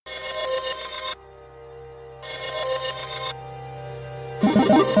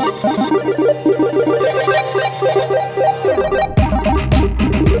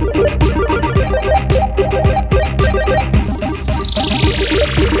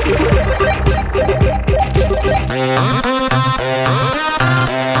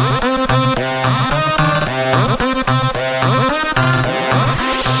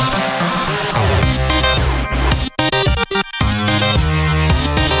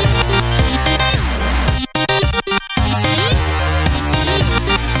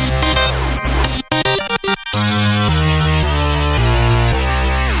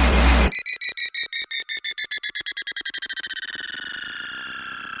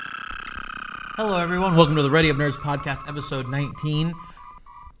Hello, everyone. Welcome to the Ready Up Nerds podcast, episode 19.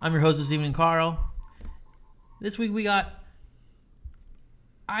 I'm your host this evening, Carl. This week we got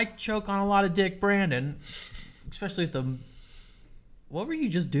I choke on a lot of dick, Brandon. Especially with the... What were you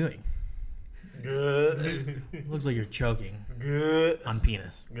just doing? Good. Looks like you're choking. Good. On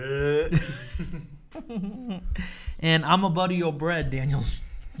penis. Good. And I'm a buddy of your bread, Daniel.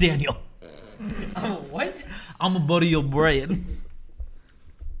 What? I'm a buddy of your bread.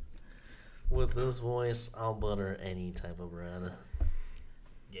 With this voice, I'll butter any type of bread.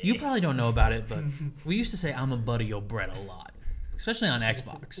 You probably don't know about it, but we used to say I'm a buddy of your bread a lot. Especially on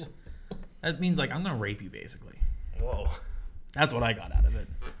Xbox. That means, like, I'm going to rape you, basically. Whoa. That's what I got out of it.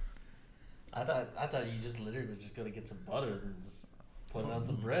 I thought you just literally just go to get some butter and just put it on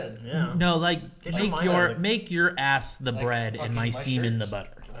some bread. Yeah. No, like, Get make your ass the Like bread and my semen the shirts.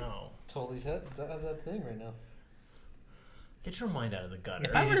 butter. Oh. Totally that's that thing right now. Get your mind out of the gutter.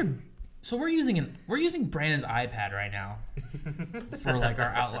 If I were to... So we're using Brandon's iPad right now for, like, our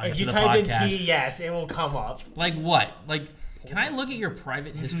outline if for you the type podcast. in P, yes, it will come up. Like what? Like, can I look at your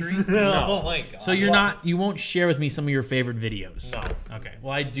private history? No. Oh my god. So you won't share with me some of your favorite videos? No. Okay.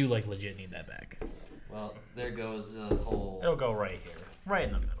 Well, I do, like, legit need that back. Well, there goes the whole. It'll go right here. Right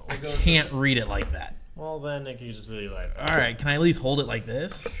in the middle. I can't read it like that. Well, then if you just be like... All right. Can I at least hold it like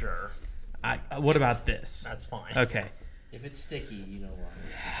this? Sure. What about this? That's fine. Okay. If it's sticky, you know why.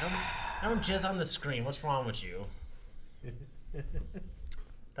 I don't jizz on the screen. What's wrong with you?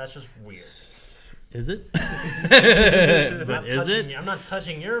 That's just weird. Is it? I'm Is it? I'm not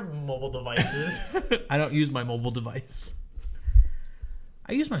touching your mobile devices. I don't use my mobile device.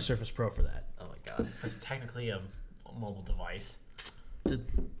 I use my Surface Pro for that. Oh my god. It's technically a mobile device. It's a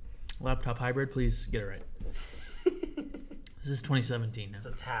laptop hybrid. Please get it right. This is 2017 now. It's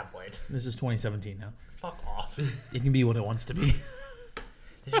a tablet. This is 2017 now. Fuck off. It can be what it wants to be.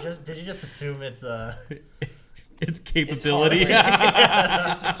 Did you just assume it's Its capability.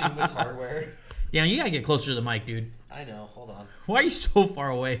 Just assume it's hardware. Yeah, you gotta get closer to the mic, dude. I know. Hold on. Why are you so far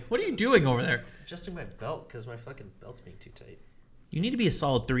away? What are you doing over there? Adjusting my belt because my fucking belt's being too tight. You need to be a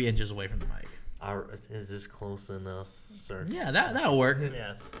solid 3 inches away from the mic. Is this close enough, sir? Yeah, that'll work.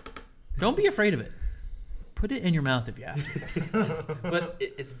 yes. Don't be afraid of it. Put it in your mouth if you have to. But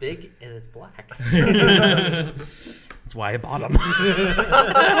it's big and it's black. That's why I bought them.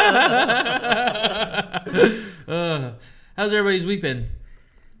 How's everybody's week been?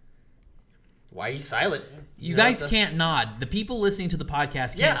 Why are you silent? You guys can't nod. The people listening to the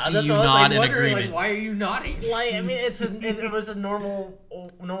podcast can't see that's you what I was nod in wondering, agreement. Like, why are you nodding? Like, I mean, it was a normal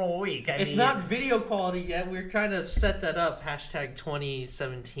week. It's not video quality yet. We're trying to set that up. Hashtag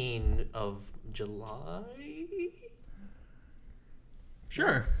 2017 of July.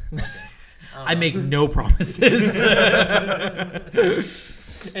 Sure. Okay. I make no promises.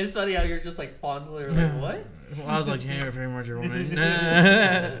 It's funny how you're just like fondly like, what? Well, I was like, January, February, March, April,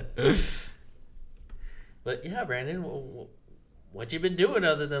 May. But yeah, Brandon, what you been doing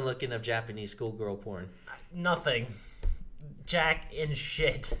other than looking up Japanese schoolgirl porn? Nothing. Jack in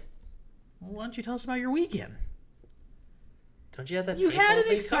shit. Well, why don't you tell us about your weekend? Don't you have that? You had an thing?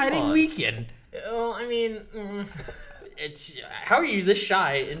 Come exciting on. weekend. Well, I mean, It's how are you this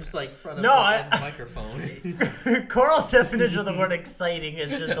shy in just like front of No, a microphone? Carl's definition of the word exciting is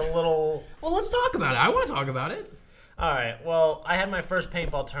just a little. Well, let's talk about it. I want to talk about it. All right. Well, I had my first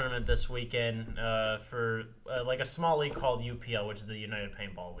paintball tournament this weekend for like a small league called UPL, which is the United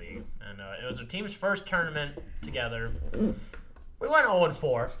Paintball League, and it was our team's first tournament together. We went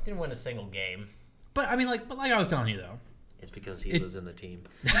 0-4. Didn't win a single game. But I mean, like I was telling you though. It's because he was in the team.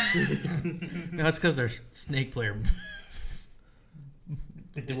 No, it's because their snake player.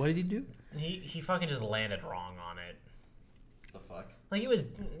 What did he do? He fucking just landed wrong on it. The fuck? Like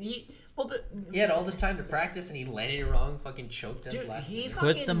he had all this time to practice and he landed it wrong. Fucking choked him. Dude, last he minute.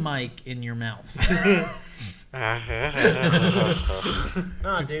 Put the mic in your mouth.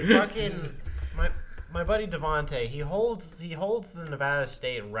 No, dude, fucking my buddy Devontae, he holds the Nevada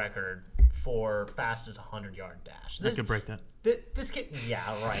State record for fastest 100-yard dash. I could break that. This kid, yeah,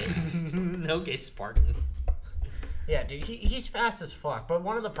 right. Okay, Spartan. Yeah, dude, he's fast as fuck. But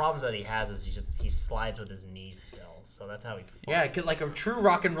one of the problems that he has is he slides with his knees still. So that's how he. Yeah, like a true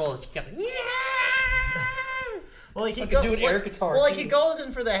rock and rollist. He got well, like he do an air guitar. Well, like he goes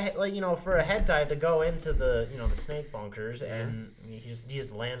in for for a head dive to go into the the snake bunkers, and he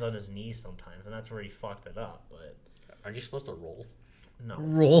just lands on his knees sometimes, and that's where he fucked it up. But aren't you supposed to roll? No.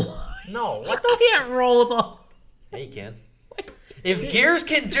 Roll. No. What You can't roll the. Yeah, you can. If Gears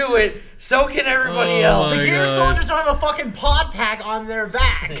can do it, so can everybody else. The my Gear God. soldiers don't have a fucking pod pack on their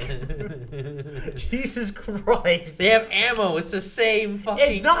back. Jesus Christ. They have ammo. It's the same fucking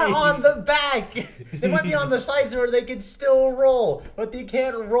It's not thing. on the back. They might be on the sides where they can still roll, but they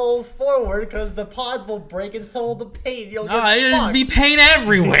can't roll forward because the pods will break and so will the paint. You'll get It'll fucked. be paint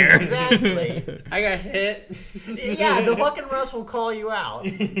everywhere. Exactly. I got hit. Yeah, the fucking refs will call you out.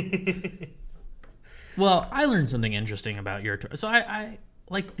 Well, I learned something interesting about your tournament. So I,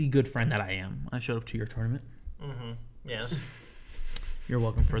 like the good friend that I am, I showed up to your tournament. Mm-hmm. Yes. You're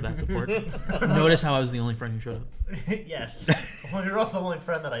welcome for that support. Notice how I was the only friend who showed up. Yes. Well, you're also the only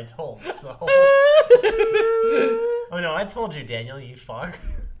friend that I told, so. Oh, no, I told you, Daniel, you fuck.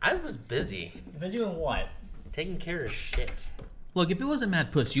 I was busy Busy with what? taking care of shit. Look, if it wasn't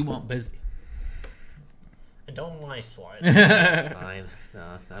Mad Puss, you weren't busy. And don't lie, slide. Fine.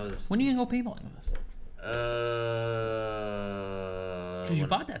 No, that was. When are you going to go paintballing with us? Because you when-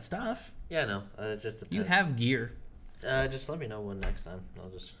 bought that stuff. Yeah, no. It just depends. You have gear. Just let me know when next time. I'll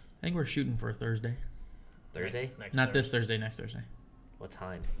just. I think we're shooting for a Thursday. Thursday? Next Not Thursday. this Thursday, next Thursday. What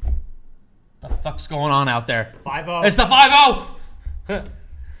time? The fuck's going on out there? 5-0. It's the 5-0!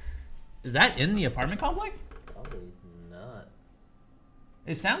 Is that in the apartment complex? Probably not.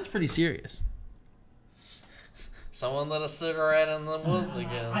 It sounds pretty serious. Someone lit a cigarette in the woods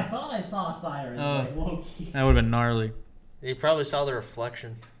again. I thought I saw a siren. Oh. Like, low-key. That would have been gnarly. You probably saw the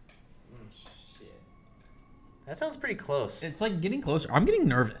reflection. Shit. That sounds pretty close. It's like getting closer. I'm getting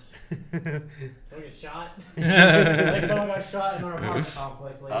nervous. Someone get shot? Like someone got shot in our apartment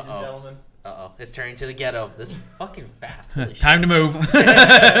complex, ladies Uh-oh. and gentlemen. Uh-oh. It's turning to the ghetto. This is fucking fast. Holy shit. Time to move.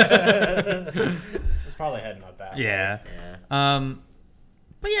 It's probably heading up that way. Yeah. Yeah.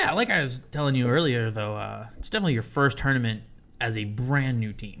 But yeah, like I was telling you earlier, though, it's definitely your first tournament as a brand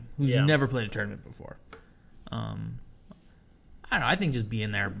new team who's Yeah. never played a tournament before. I don't know. I think just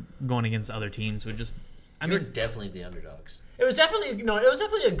being there, going against other teams would just. I You're mean, definitely the underdogs. It was definitely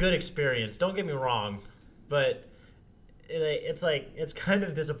a good experience. Don't get me wrong, but it's kind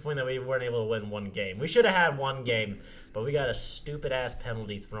of disappointing that we weren't able to win one game. We should have had one game, but we got a stupid ass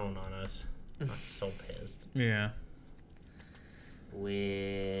penalty thrown on us. I'm so pissed. yeah.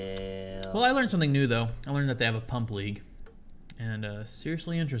 Well, Well, I learned something new though. I learned that they have a pump league, and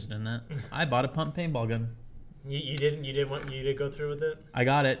seriously interested in that. I bought a pump paintball gun. You did go through with it? I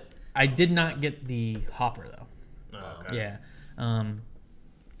got it. I did not get the hopper though. Oh, okay. Yeah. I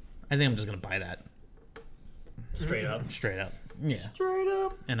think I'm just gonna buy that Straight up. straight up. Yeah. straight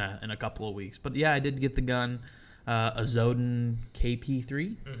up. In a couple of weeks. But yeah, I did get the gun, a Zoden KP3.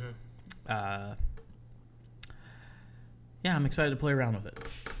 Mm-hmm. Yeah, I'm excited to play around with it.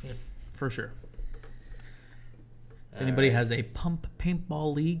 Yeah. For sure. If anybody has a pump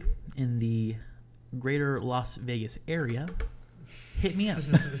paintball league in the greater Las Vegas area, hit me up.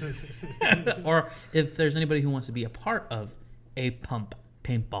 Or if there's anybody who wants to be a part of a pump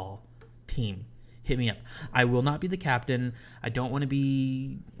paintball team, hit me up. I will not be the captain. I don't want to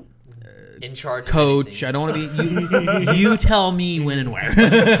be In charge. coach. Of I don't want to be. You tell me when and where.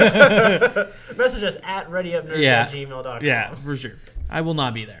 Message us at readyupnerds Yeah. at gmail.com. Yeah, for sure. I will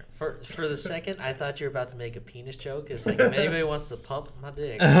not be there. For the second, I thought you were about to make a penis joke. It's like, if anybody wants to pump my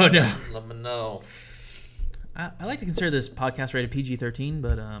dick, Oh no. let me know. I like to consider this podcast rated PG-13,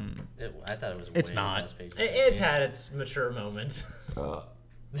 but I thought it was. It's way not. less page. It's had its mature moment.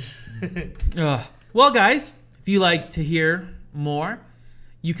 well, guys, if you like to hear more,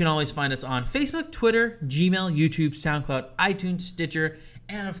 you can always find us on Facebook, Twitter, Gmail, YouTube, SoundCloud, iTunes, Stitcher,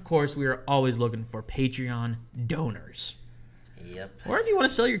 and of course, we are always looking for Patreon donors. Yep. Or if you want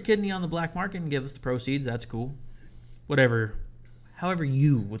to sell your kidney on the black market and give us the proceeds, that's cool. Whatever, however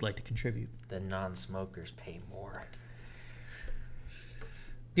you would like to contribute. The non-smokers pay more.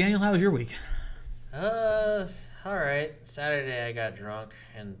 Daniel, how was your week? All right. Saturday I got drunk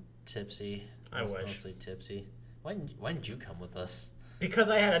and tipsy. I wish. Mostly tipsy. Why didn't you come with us? Because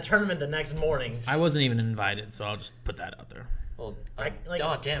I had a tournament the next morning. I wasn't even invited, so I'll just put that out there. Well,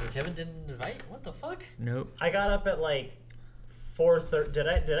 like- damn, Kevin didn't invite. What the fuck? Nope. I got up at like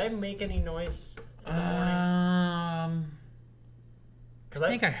 4:30. Did I make any noise in the morning? Because I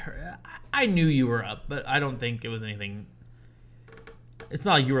think I heard. I knew you were up, but I don't think it was anything. It's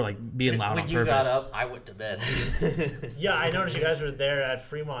not like you were like being loud when on you purpose. got up, I went to bed. Yeah, I noticed you guys were there at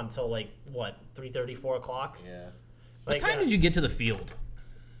Fremont until like what 3:30, 4 o'clock. Yeah. What time did you get to the field?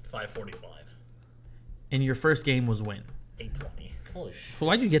 5:45. And your first game was when? 8:20. Holy shit. So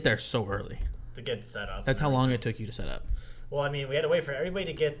why'd you get there so early? To get set up. That's how long it took you to set up. Well, I mean, we had to wait for everybody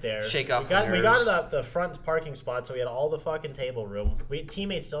to get there. Shake off we got, the We got nerves. it at the front parking spot, so we had all the fucking table room.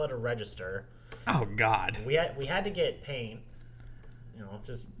 Teammates still had to register. Oh God. We had to get paint. You know,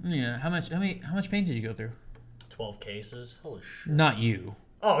 just Yeah. How much paint did you go through? 12 cases. Holy shit. Not you.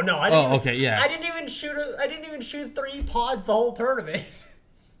 Oh no! I didn't. Okay, yeah. I didn't even shoot 3 pods the whole tournament.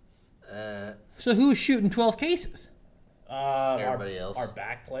 So who was shooting 12 cases? Everybody else. Our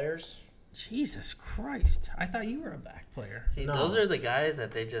back players. Jesus Christ! I thought you were a back player. See, No. those are the guys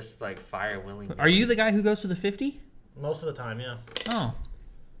that they just like fire willingly. Are you the guy who goes to the 50? Most of the time, yeah. Oh,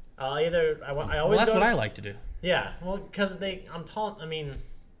 I always well, that's go what to, I like to do. Yeah, well, because I'm tall. I mean,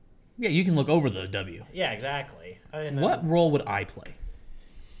 Yeah, you can look over the W. yeah, exactly. I mean, What role would I play?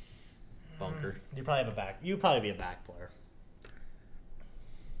 Bunker. You probably have a back. You'd probably be a back player.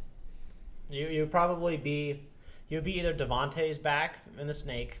 You'd probably be. You'd be either Devontae's back in the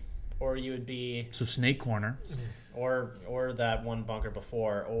snake, or you would be, So snake corner. or that one bunker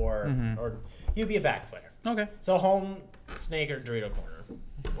before, or you'd be a back player. Okay. So home, snake, or Dorito corner.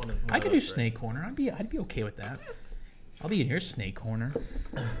 One I of could do those three. snake corner. I'd be okay with that. I'll be in your snake corner.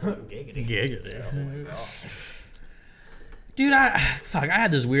 Giggity. Giggity. Dude, I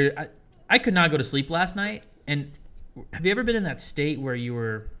had this weird. I could not go to sleep last night. And have you ever been in that state where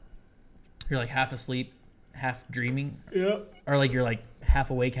you're like half asleep, half dreaming, Yep. or like you're like half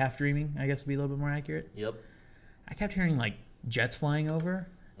awake, half dreaming? I guess would be a little bit more accurate. Yep. I kept hearing like jets flying over.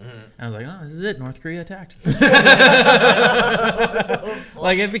 And I was like, oh, this is it. North Korea attacked.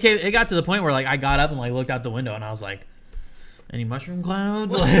 Like it got to the point where like I got up and like looked out the window and I was like, any mushroom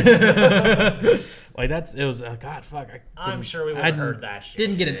clouds? Like that's it was God fuck. I'm sure we would have heard that shit.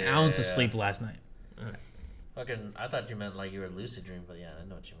 Didn't get an ounce of Yeah. sleep last night. Fucking, I thought you meant like you were lucid dream, but yeah, I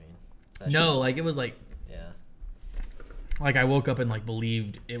know what you mean. That No, shit- like it was like I woke up and like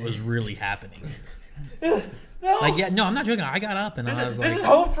believed it was really happening. No. Like yeah, no, I'm not joking. I got up and I was This is like,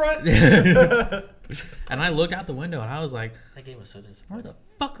 home front. and I looked out the window and I was like, that game was so where disappointing. the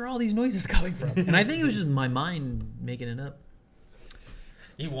fuck are all these noises coming from? And I think it was just my mind making it up.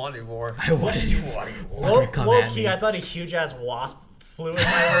 You wanted more. I wanted you. Low come low at key, me. I thought a huge ass wasp flew in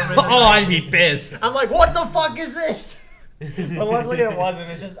my room. In the Oh, night. I'd be pissed. I'm like, what the fuck is this? But luckily it wasn't.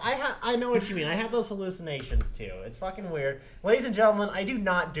 It's just I know what you mean. I have those hallucinations too. It's fucking weird. Ladies and gentlemen, I do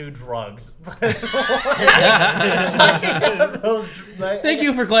not do drugs. But I have those. Thank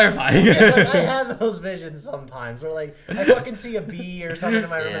you for clarifying. Yes, like, I have those visions sometimes where like I fucking see a bee or something in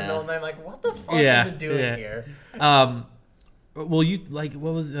my room in the Yeah. middle of the night. I'm like, what the fuck Yeah, is it doing yeah. here? Well, you like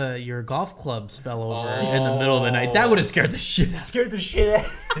what was your golf clubs fell over in the middle of the night? That would have scared the shit out. Scared the shit out.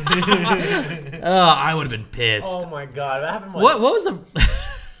 Oh, I would have been pissed. Oh my god, that happened. Like, What was the?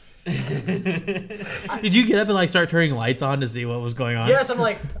 Did you get up and like start turning lights on to see what was going on? Yes, I'm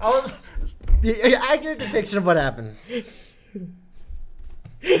like, I was. Accurate depiction of what happened.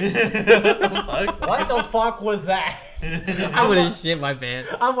 What the fuck was that? I would have shit my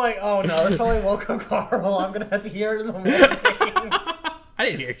pants. I'm like, oh no, this probably woke up Carl. I'm gonna have to hear it in the morning. I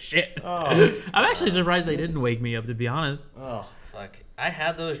didn't hear shit. Oh. I'm actually surprised they didn't wake me up, to be honest. Oh. Fuck. I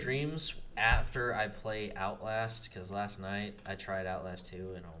had those dreams after I play Outlast, because last night I tried Outlast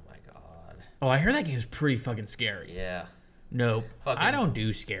 2, and oh my god. Oh, I heard that game's pretty fucking scary. Yeah. Nope. Fucking- I don't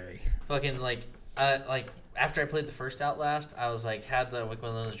do scary. Fucking like after I played the first Outlast, I was like had like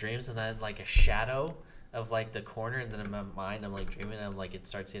one of those dreams, and then like a shadow of like the corner, and then in my mind I'm like dreaming, and I'm like it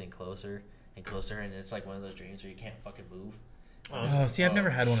starts getting closer and closer, and it's like one of those dreams where you can't fucking move. Oh, see, I've never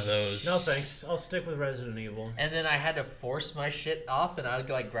had one of those. No thanks. I'll stick with Resident Evil. And then I had to force my shit off, and I would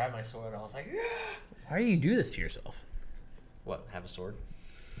like grab my sword, and I was like, yeah. Why do you do this to yourself? What? Have a sword?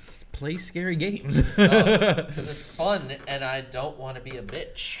 Play scary games. Because it's fun, and I don't want to be a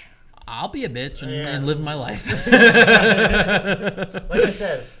bitch. I'll be a bitch and, Yeah. and live my life. Like I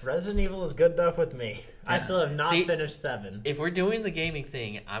said, Resident Evil is good enough with me. I still have not See- finished 7. If we're doing the gaming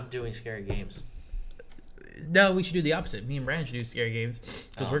thing, I'm doing scary games. No, we should do the opposite. Me and Brandon should do scary games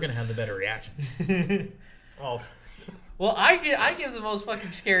because we're gonna have the better reactions. Oh, Well, I give the most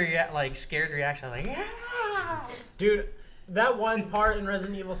fucking scary scared reaction. I'm like, yeah. dude, that one part in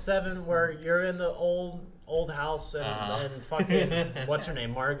Resident Evil 7 where you're in the old house and fucking what's her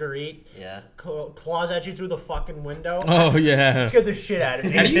name, Marguerite, Yeah. claws at you through the fucking window. Oh yeah. Scared the shit out of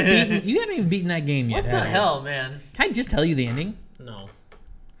me. Have you beaten? You haven't even beaten that game yet. What the have you? hell, man? Can I just tell you the ending? No.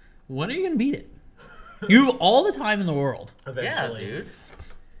 When are you gonna beat it? You have all the time in the world. Eventually. Yeah,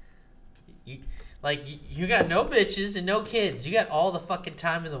 dude. You got no bitches and no kids. You got all the fucking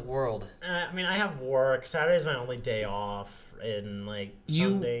time in the world. I mean, I have work. Saturday's my only day off, and Sunday.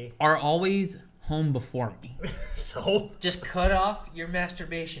 You are always home before me. So Just cut off your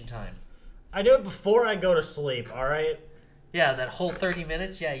masturbation time. I do it before I go to sleep. All right. Yeah, that whole 30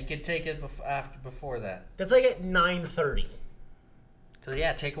 minutes. Yeah, you can take it before that. That's like at 9:30. So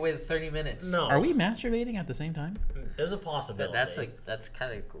yeah, take away the 30 minutes. No. Are we masturbating at the same time? There's a possibility. That's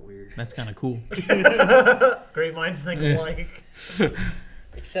kind of weird. That's kind of cool. Great minds think alike.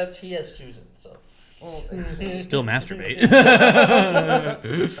 Except he has Susan, so. Still masturbate.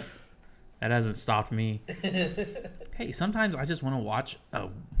 That hasn't stopped me. Hey, sometimes I just want to watch a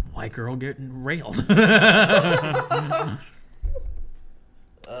white girl getting railed.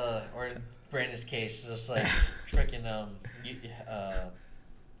 Or in Brandon's case, just like freaking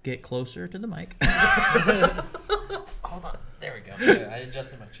Get closer to the mic. Hold on. There we go. Yeah, I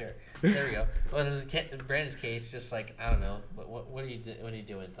adjusted my chair. There we go. Well, in Brandon's case, just like I don't know. What are you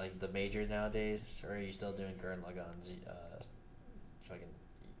doing? Like the major nowadays, or are you still doing Gurren Lagann's? Fucking.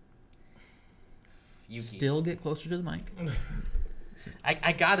 Yuki? Still get closer to the mic.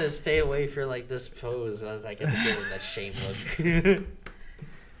 I gotta stay away from like this pose. I was like, I'm giving that shame look.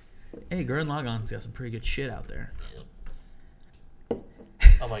 Hey, Gurren Lagann's got some pretty good shit out there.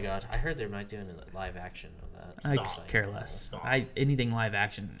 Oh my god, I heard they might do a live action of that. I Stop. care less. Stop. Anything live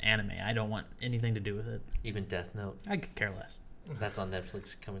action anime, I don't want anything to do with it. Even Death Note. I could care less. That's on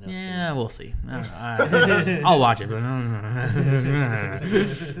Netflix coming out Yeah, we'll see. I don't know. I'll watch it, but I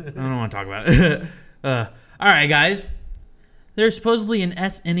don't want to talk about it. All right, guys. There's supposedly an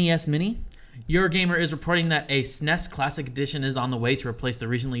SNES Mini. Eurogamer is reporting that a SNES Classic Edition is on the way to replace the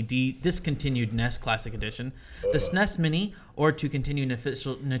recently discontinued NES Classic Edition. The SNES Mini, or to continue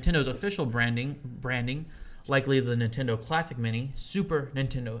Nintendo's official branding, likely the Nintendo Classic Mini, Super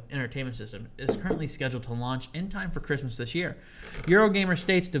Nintendo Entertainment System, is currently scheduled to launch in time for Christmas this year. Eurogamer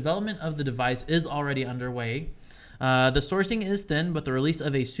states development of the device is already underway. The sourcing is thin, but the release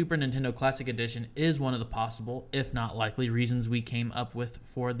of a Super Nintendo Classic Edition is one of the possible, if not likely, reasons we came up with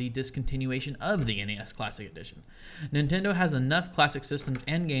for the discontinuation of the NES Classic Edition. Nintendo has enough classic systems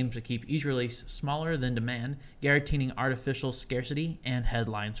and games to keep each release smaller than demand, guaranteeing artificial scarcity and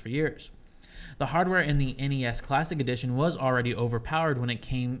headlines for years. The hardware in the NES Classic Edition was already overpowered when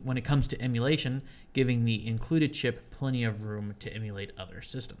it comes to emulation, giving the included chip plenty of room to emulate other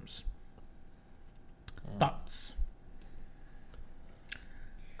systems. Thoughts?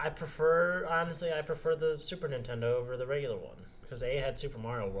 Honestly, I prefer the Super Nintendo over the regular one. Because A, it had Super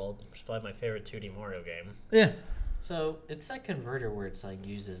Mario World, which is probably my favorite 2D Mario game. Yeah. So it's that converter where it's like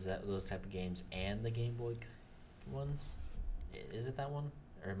uses those type of games and the Game Boy ones. Is it that one?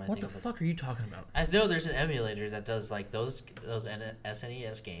 Or am I What the thinking fuck are you talking about? I know there's an emulator that does like those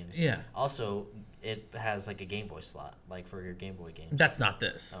SNES games. Yeah. Also, it has like a Game Boy slot, like for your Game Boy games. That's not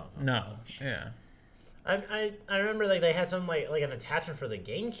this. Oh, no. Yeah. I remember they had some like an attachment for the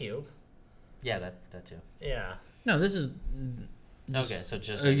GameCube. Yeah, that too. Yeah. No, this is. Okay, so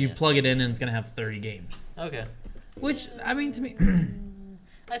just You NES. plug it in and it's gonna have 30 games. Okay. Which I mean, to me,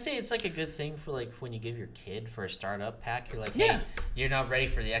 I say it's like a good thing for like when you give your kid for a startup pack. You're like, hey, Yeah. you're not ready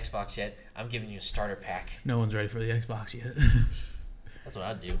for the Xbox yet. I'm giving you a starter pack. no one's ready for the Xbox yet. That's what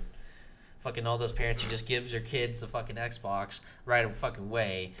I'd do. Fucking all those parents who just gives their kids the fucking Xbox right fucking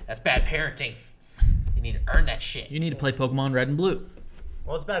way. That's bad parenting. You need to earn that shit. You need to play Pokemon Red and Blue.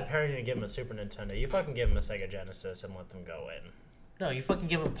 Well, it's bad parenting to give them a Super Nintendo. You fucking give them a Sega Genesis and let them go in. No, you fucking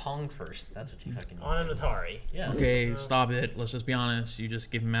give them Pong first. That's what you fucking need. On an Atari. Yeah. Okay, stop it. Let's just be honest. You just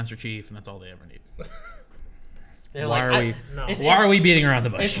give him Master Chief, and that's all they ever need. They're Why like, are we? No. Why are we beating around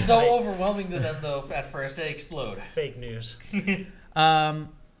the bush? It's so overwhelming to them though. At first, they explode. Fake news. To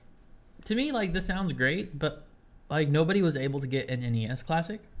me, like this sounds great, but like nobody was able to get an NES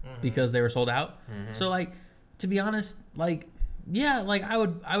Classic because they were sold out. So like, to be honest, like yeah, like I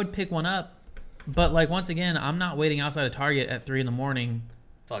would pick one up, but like once again, I'm not waiting outside of Target at 3 a.m.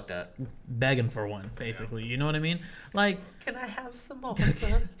 Fuck that. begging for one. Basically, you know what I mean? Like, Can I have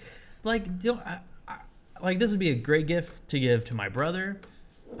samosa? like like this would be a great gift to give to my brother.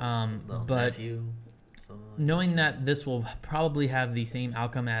 Little But nephew. knowing that this will probably have the same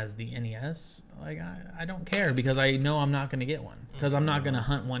outcome as the NES, like I don't care because I know I'm not going to get one because I'm not going to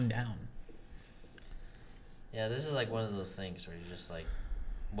hunt one down. Yeah, this is like one of those things where you're just like,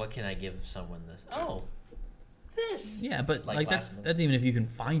 what can I give someone this? Oh, this. Yeah, but like last that's even if you can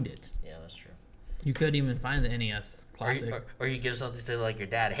find it. Yeah, that's true. You couldn't even find the NES Classic. Or you give something to like your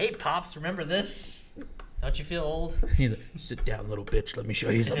dad. Hey, pops, remember this? Don't you feel old? He's like, sit down, little bitch. Let me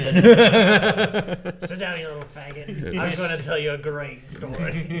show you something. Sit down, you little faggot. I'm going to tell you a great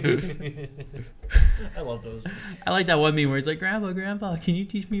story. I love those. I like that one meme where he's like, Grandpa, can you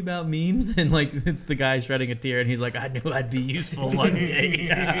teach me about memes? And like, it's the guy shredding a tear, and he's like, I knew I'd be useful one day.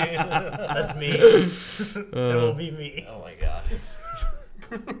 That's me. It will be me. Oh my god.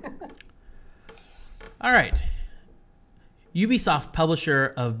 All right. Ubisoft,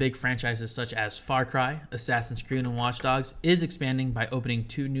 publisher of big franchises such as Far Cry, Assassin's Creed, and Watch Dogs, is expanding by opening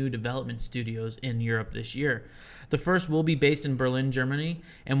 2 new development studios in Europe this year. The first will be based in Berlin, Germany,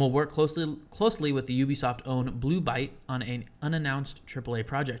 and will work closely with the Ubisoft-owned Blue Byte on an unannounced AAA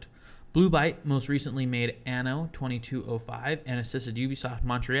project. Blue Byte most recently made Anno 2205 and assisted Ubisoft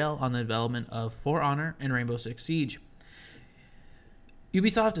Montreal on the development of For Honor and Rainbow Six Siege.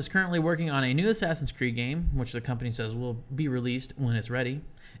 Ubisoft is currently working on a new Assassin's Creed game, which the company says will be released when it's ready.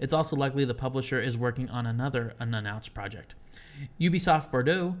 It's also likely the publisher is working on another unannounced project. Ubisoft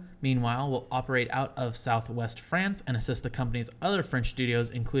Bordeaux, meanwhile, will operate out of southwest France and assist the company's other French studios,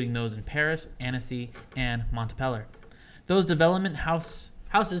 including those in Paris, Annecy, and Montpellier. Those development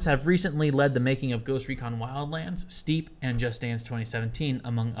houses have recently led the making of Ghost Recon Wildlands, Steep, and Just Dance 2017,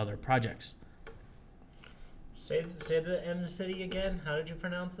 among other projects. Say the M city again. How did you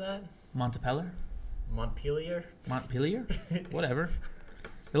pronounce that? Montpellier? Montpellier? Montpellier? Whatever.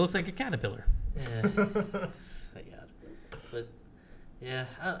 It looks like a caterpillar. Yeah. My god. But yeah,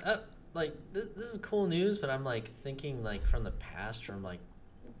 I like this is cool news, but I'm like thinking like from the past, from like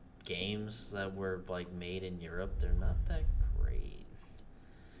games that were like made in Europe, they're not that great.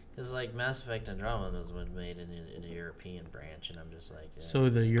 Because like Mass Effect Andromeda was made in a European branch, and I'm just like, yeah. So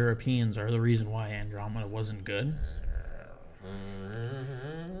the Europeans are the reason why Andromeda wasn't good?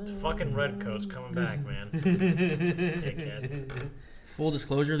 It's fucking Red Coast coming back, man. Dickheads. Full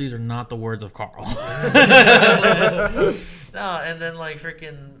disclosure, these are not the words of Carl. No, and then like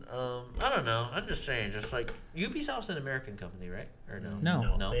freaking, I don't know. I'm just saying, just like Ubisoft's an American company, right? Or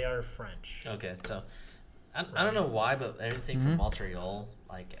no? No. They are French. Okay, so I don't know why, but everything from Montreal,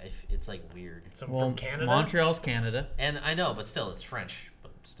 like it's like weird. From Canada. Montreal's Canada. And I know, but still, it's French.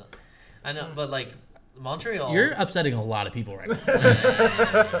 But still, I know, but like Montreal. You're upsetting a lot of people right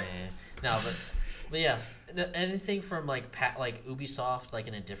now. No, but yeah, anything from like Ubisoft, like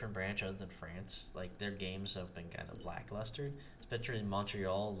in a different branch other than France, like their games have been kind of lackluster. Especially in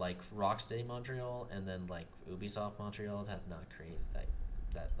Montreal, like Rocksteady Montreal, and then like Ubisoft Montreal have not created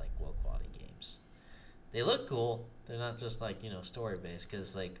that like well quality games. They look cool. They're not just like story based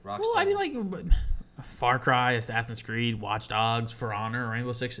because like Rockstar. Well, I mean, like Far Cry, Assassin's Creed, Watch Dogs, For Honor,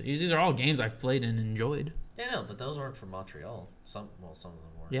 Rainbow Six. These are all games I've played and enjoyed. Yeah, no, but those weren't from Montreal. Some of them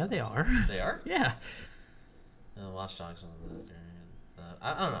were. Yeah, they are. They are. Yeah. Watch Dogs.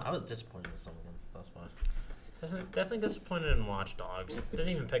 I don't know. I was disappointed with some of them. That's why. Definitely disappointed in Watch Dogs. Didn't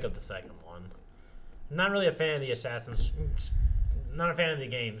even pick up the second one. I'm not really a fan of the Assassins. Not a fan of the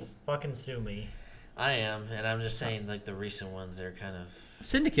games. Fucking sue me. I am, and I'm just saying, like, the recent ones, they're kind of...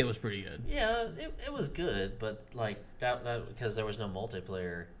 Syndicate was pretty good. Yeah, it was good, but, like, that because there was no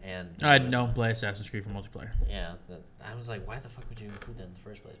multiplayer, and... I don't play Assassin's Creed for multiplayer. Yeah, I was like, why the fuck would you include that in the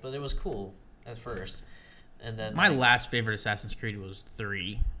first place? But it was cool at first, and then... My last favorite Assassin's Creed was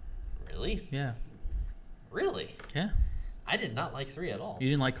 3. Really? Yeah. Really? Yeah. I did not like 3 at all. You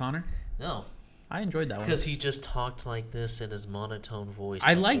didn't like Connor? No. I enjoyed that one. Because he just talked like this in his monotone voice.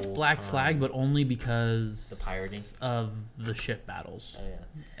 I liked Black Flag, but only because... The pirating? Of the ship battles. Oh,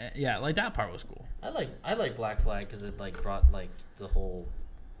 yeah. Yeah, like, that part was cool. I like Black Flag because it, like, brought, like, the whole...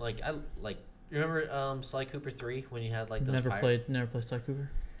 Like, remember Sly Cooper 3 when you had, like, those Never played Sly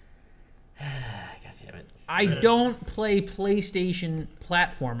Cooper. God damn it. I don't play PlayStation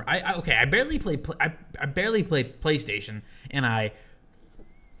platformer. I barely play PlayStation, and I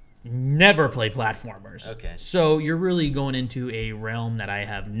never play platformers. Okay. So you're really going into a realm that I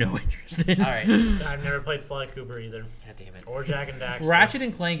have no interest in. All right. I've never played Sly Cooper either. God damn it. Or Jack and Daxter. Ratchet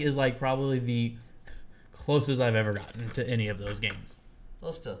and Clank is like probably the closest I've ever gotten to any of those games.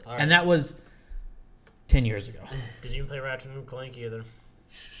 Well, still. All right. And that was 10 years ago. Didn't even play Ratchet and Clank either.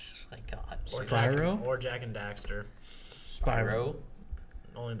 My God. Or Spyro? Or Jack and Daxter. Spyro?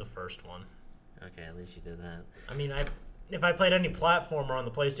 Only the first one. Okay, at least you did that. I mean, if I played any platformer on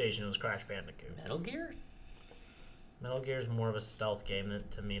the PlayStation, it was Crash Bandicoot. Metal Gear? Metal Gear is more of a stealth game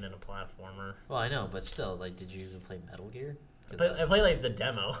to me than a platformer. Well, I know, but still, like, did you even play Metal Gear? I played like the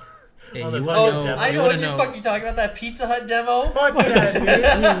demo. Hey, On the you fucking wanna know- demo. I know wanna what you're fucking talking about, that Pizza Hut demo. Fuck yeah, dude.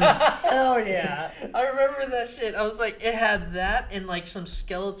 Hell yeah. I remember that shit. I was like, it had that and like some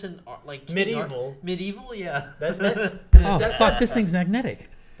skeleton, like Medieval. Medieval, yeah. That Oh, fuck, this thing's magnetic.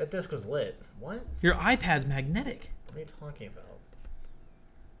 disc was lit. What? Your iPad's magnetic. What are you talking about?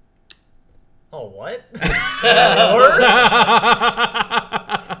 Oh, what?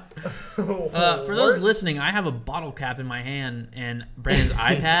 For those listening, I have a bottle cap in my hand and Brandon's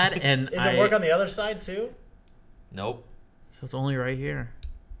iPad, and Does it work on the other side too? Nope. So it's only right here.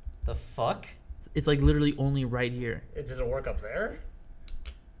 The fuck? It's like literally only right here. Does it work up there?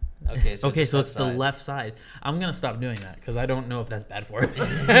 Okay, So it's the left side. I'm gonna stop doing that because I don't know if that's bad for it.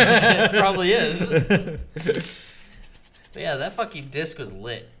 It probably is. But yeah, that fucking disc was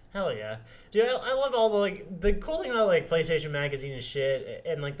lit. Hell yeah, dude! I loved all the cool thing about PlayStation Magazine and shit,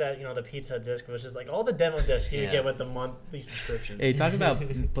 and that the Pizza disc was just all the demo discs you get with the monthly subscription. Hey, talk about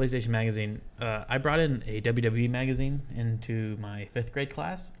PlayStation Magazine. I brought in a WWE magazine into my 5th grade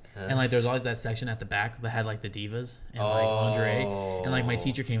class. And there's always that section at the back that had the divas and lingerie. And my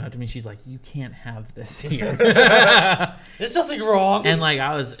teacher came up to me and she's like, "You can't have this here." There's nothing wrong. And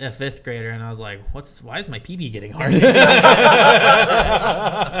I was a 5th grader and I was like, why is my pee-pee getting hard? Oh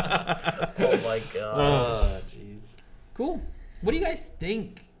my god. Oh jeez. Cool. What do you guys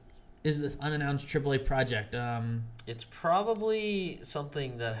think is this unannounced AAA project? It's probably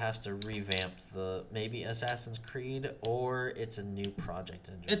something that has to revamp maybe Assassin's Creed, or it's a new project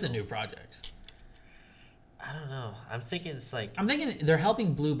in general. It's a new project. I don't know. I'm thinking I'm thinking they're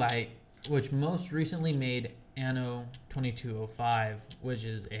helping Blue Byte, which most recently made Anno 2205, which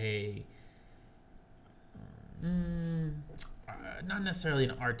is a not necessarily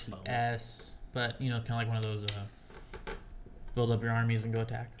an RTS, but kind of one of those build up your armies and go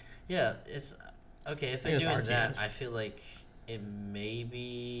attack. Yeah, it's okay if they're doing that. I feel like it may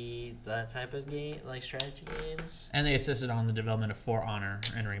be that type of game, strategy games. And they assisted on the development of For Honor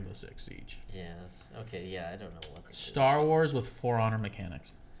and Rainbow Six Siege. Yeah. Okay. Yeah, I don't know what. Star Wars with For Honor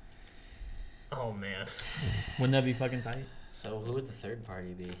mechanics. Oh man. Wouldn't that be fucking tight? So who would the third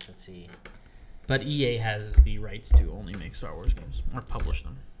party be? Let's see. But EA has the rights to only make Star Wars games or publish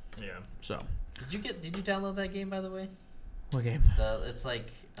them. Yeah. So. Did you download that game, by the way? What game? It's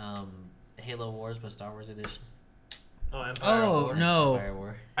Halo Wars, but Star Wars edition. Oh, Empire War. No. Empire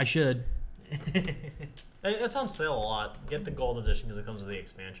War. I should. It's on sale a lot. Get the gold edition because it comes with the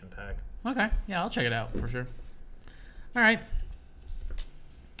expansion pack. Okay. Yeah, I'll check it out for sure. All right.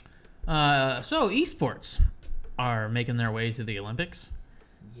 So esports are making their way to the Olympics.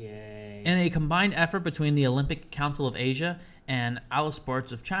 Yay. In a combined effort between the Olympic Council of Asia and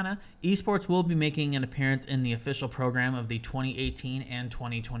Esports of China, esports will be making an appearance in the official program of the 2018 and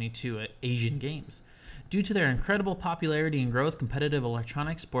 2022 Asian Games. Due to their incredible popularity and growth, competitive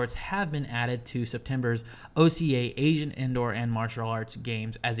electronic sports have been added to September's OCA Asian Indoor and Martial Arts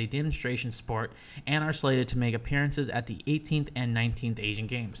Games as a demonstration sport and are slated to make appearances at the 18th and 19th Asian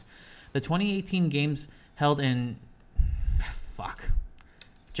Games. The 2018 Games held in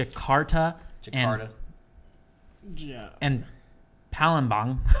Jakarta. And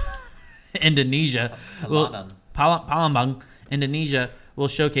Palembang, Indonesia. Palembang, Indonesia will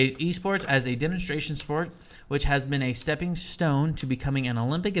showcase esports as a demonstration sport, which has been a stepping stone to becoming an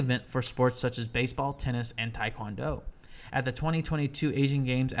Olympic event for sports such as baseball, tennis, and taekwondo. At the 2022 Asian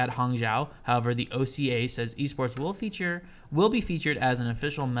Games at Hangzhou, however, the OCA says esports will be featured as an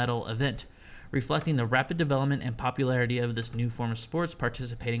official medal event, reflecting the rapid development and popularity of this new form of sports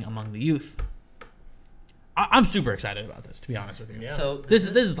participating among the youth. I'm super excited about this, to be honest with you. Yeah. So This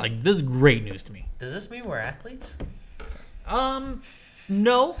is great news to me. does this mean we're athletes?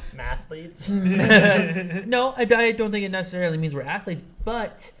 No. Mathletes. No, I don't think it necessarily means we're athletes,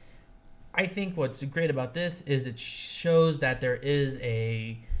 but I think what's great about this is it shows that there is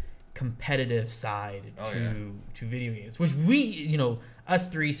a competitive side to video games, which we, us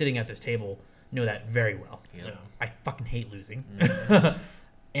three sitting at this table know that very well. Yeah. I fucking hate losing.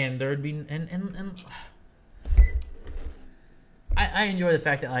 And there would be and I enjoy the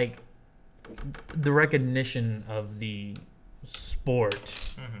fact that the recognition of the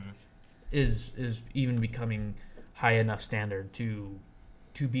sport is even becoming high enough standard to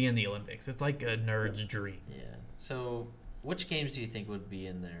be in the Olympics. It's like a nerd's dream. Yeah. So which games do you think would be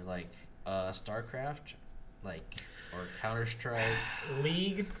in there? StarCraft, or Counter-Strike?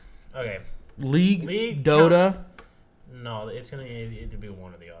 League. Okay. League, Dota. No, it's gonna either be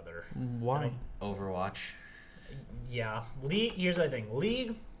one or the other. Why? Overwatch. Yeah. League. Here's what I think.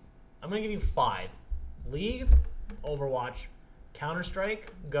 League. I'm gonna give you 5. League, Overwatch,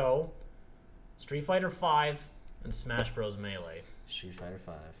 Counter-Strike, Go, Street Fighter 5, and Smash Bros. Melee. Street Fighter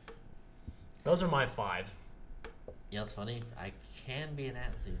 5. Those are my 5. Yeah, it's funny. I can be an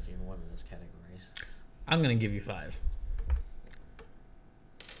athlete in one of those categories. I'm gonna give you 5.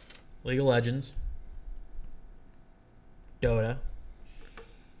 League of Legends, Dota,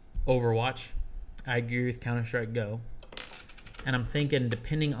 Overwatch. I agree with Counter-Strike Go. And I'm thinking,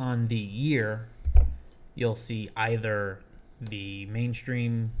 depending on the year, you'll see either the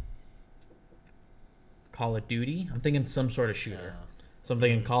mainstream Call of Duty. I'm thinking some sort of shooter. So I'm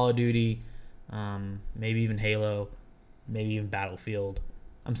thinking Call of Duty, maybe even Halo, maybe even Battlefield.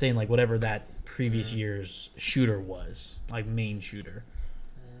 I'm saying like whatever that previous year's shooter was, like main shooter.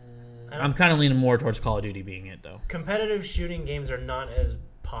 I'm kind of leaning more towards Call of Duty being it, though. Competitive shooting games are not as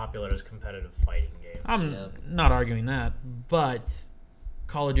popular as competitive fighting games. I'm not arguing that, but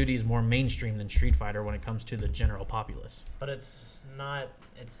Call of Duty is more mainstream than Street Fighter when it comes to the general populace. But it's not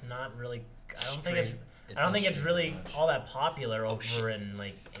really. I don't think it's really all that popular over in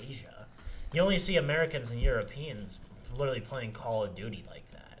like Asia. You only see Americans and Europeans literally playing Call of Duty like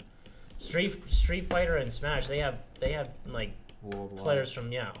that. Street Fighter and Smash, they have like Worldwide. players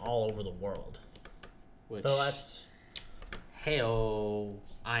from all over the world. Which, So that's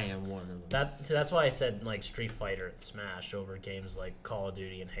I am one of them. that's why I said like Street Fighter and Smash over games like Call of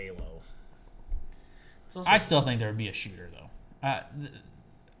Duty and Halo. I still think there would be a shooter, though,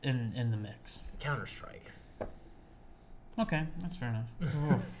 in the mix. Counter-Strike. Okay, that's fair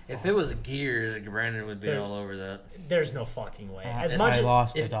enough. If it was Gears, Brandon would be There- all over that. There's no fucking way. As I much as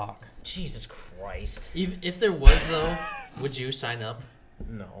lost the doc. Jesus Christ. If there was, though, would you sign up?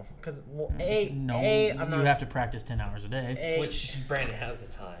 No, because No, I'm you not. have to practice 10 hours a day. Which Brandon has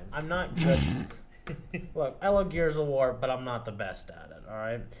the time. I'm not good. Look, I love Gears of War, but I'm not the best at it. All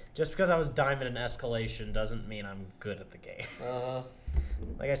right, just because I was diamond in Escalation doesn't mean I'm good at the game.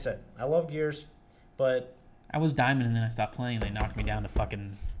 Like I said, I love Gears, but I was diamond and then I stopped playing. They knocked me down to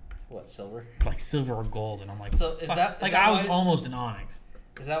fucking What, silver? like silver or gold, and I'm like, So is fuck. that- is like that I was why- almost an Onyx.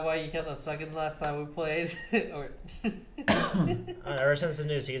 Is that why you kept on sucking last time we played? Or ever since the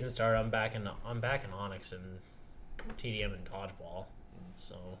new season started, I'm back in Onyx and TDM and dodgeball.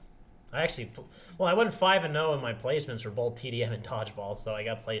 So I actually, I went 5-0 in my placements for both TDM and dodgeball, so I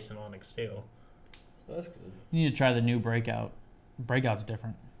got placed in Onyx too. That's good. You need to try the new Breakout. Breakout's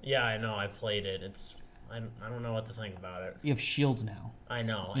different. Yeah, I know. I played it. I don't know what to think about it. You have shields now. I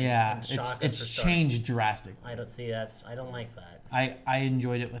know. Yeah, And shotguns are it's starting- changed drastically. I don't see that. I don't like that. I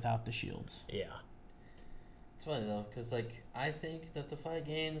enjoyed it without the shields. Yeah. It's funny though, because like I think that the 5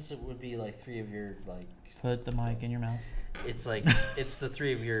 games would be like 3 of your like. Put the mic in your mouth. It's like it's the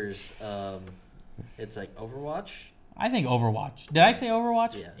 3 of yours. It's like Overwatch. I think Overwatch. Did I say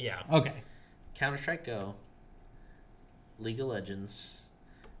Overwatch? Yeah. Yeah. Okay. Counter-Strike Go. League of Legends.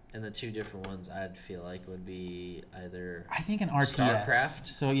 And the 2 different ones I'd feel like would be either I think an RTS. StarCraft?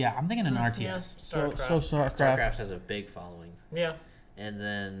 So yeah, I'm thinking an RTS. Yeah, So StarCraft. StarCraft. StarCraft has a big following. Yeah. And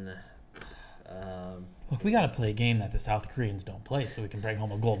then Look, we got to play a game that the South Koreans don't play, so we can bring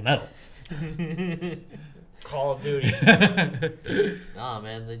home a gold medal. Call of Duty nah,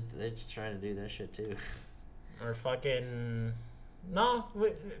 man, they're just trying to do that shit too. or fucking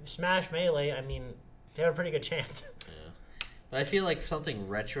Smash Melee. I mean, they have a pretty good chance. Yeah. But I feel like something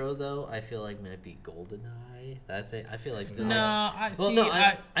retro though. I feel like might be GoldenEye. That's it. I feel like No, I Well, see. no,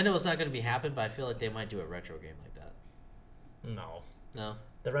 I know it's not going to be happen, but I feel like they might do a retro game like that. No, No.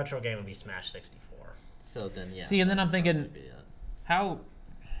 the retro game would be Smash 64. So then, yeah. See, and then I'm thinking, probably be that. how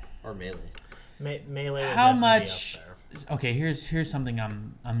Or Melee. Melee. Would How definitely much? Be up there. Okay, here's something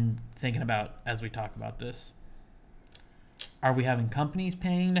I'm thinking about as we talk about this. Are we having companies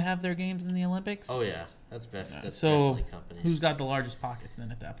paying to have their games in the Olympics? Oh yeah, that's that's So definitely companies. who's got the largest pockets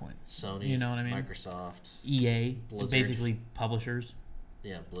then at that point? Sony? You know what I mean? Microsoft. EA, Blizzard. basically publishers.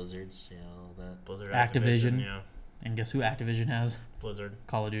 Yeah, Blizzards. Yeah, all that. Blizzard, Activision. Yeah, And guess who Activision has? Blizzard.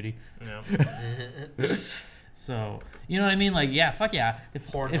 Call of Duty. Yeah. So, you know what I mean? Like, yeah, fuck yeah.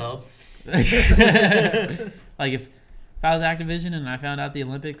 If Pornhub. like if I was Activision and I found out the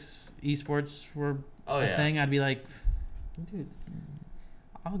Olympics esports were a thing, I'd be like, dude,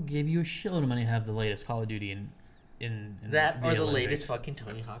 I'll give you a shitload of money to have the latest Call of Duty in That or the Olympics. latest fucking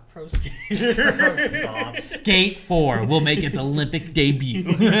Tony Hawk Pro Skater. Stop. Skate 4 will make its Olympic debut.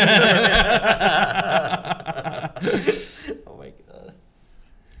 Oh my god.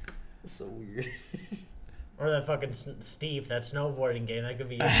 That's so weird. Or that fucking Steve, that snowboarding game that could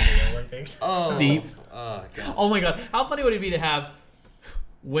be used in the Olympics. Oh, Steve. Oh god. Oh my god, how funny would it be to have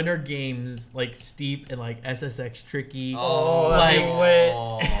winter games like Steep and like SSX Tricky? Oh, that'd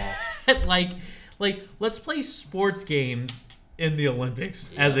be lit. like let's play sports games in the Olympics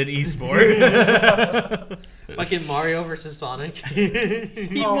as an esport. Fucking Mario versus Sonic.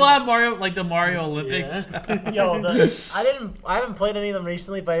 We'll have Mario, like the Mario Olympics. Yo, I haven't played any of them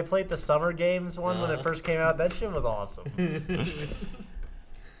recently, but I played the Summer Games one when it first came out. That shit was awesome.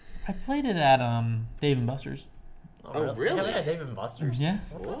 I played it at Dave and Buster's. Oh, really? Yeah, we got Dave and Buster's. Yeah.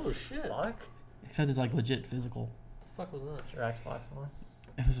 What the Oh, shit. fuck? Except it's like legit physical. What the fuck was that? Your Xbox One.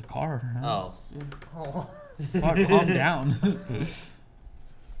 It was a car. Oh. Oh. Fuck, calm down.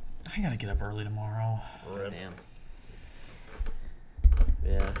 I gotta get up early tomorrow. Rip. Damn.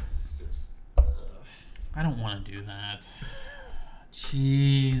 Yeah. I don't want to do that.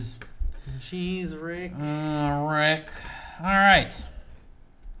 Jeez. Jeez, Rick. Rick. All right.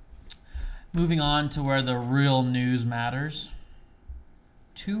 Moving on to where the real news matters.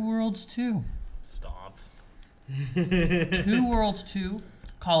 Two Worlds 2. Stop. Two Worlds 2,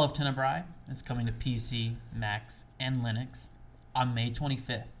 Call of Tenebrae, is coming to PC, Macs, and Linux on May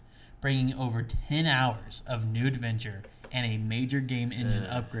 25th, bringing over 10 hours of new adventure and a major game engine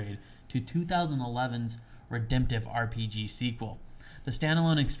upgrade to 2011's redemptive RPG sequel. The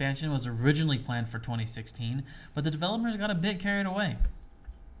standalone expansion was originally planned for 2016, but the developers got a bit carried away.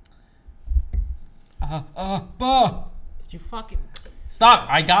 Did you fucking... Stop!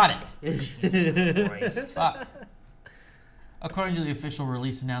 I got it! Jesus Christ. Fuck. According to the official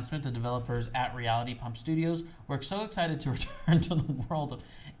release announcement, the developers at Reality Pump Studios were so excited to return to the world of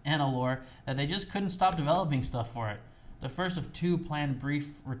Annalore that they just couldn't stop developing stuff for it. The first of two planned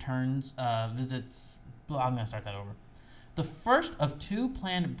brief returns visits... I'm going to start that over. The first of two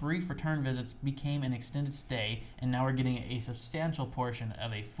planned brief return visits became an extended stay, and now we're getting a substantial portion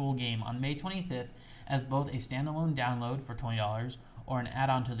of a full game on May 25th as both a standalone download for $20 or an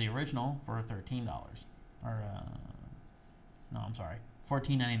add-on to the original for $13. Or, no, I'm sorry,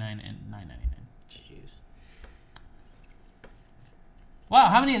 $14.99 and $9.99. Jeez. Wow,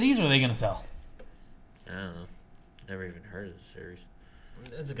 how many of these are they going to sell? I don't know. Never even heard of the series.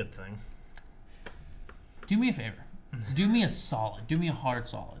 It's a good thing. Do me a favor. Do me a solid. Do me a hard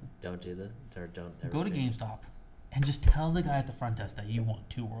solid. Don't do that. Or don't ever Go to do GameStop and just tell the guy at the front desk that you want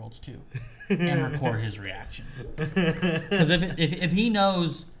Two Worlds 2 and record his reaction. Because if he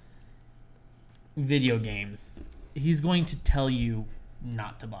knows video games, he's going to tell you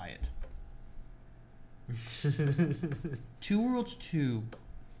not to buy it. Two Worlds 2,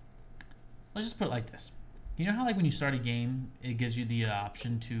 let's just put it like this. You know how like when you start a game, it gives you the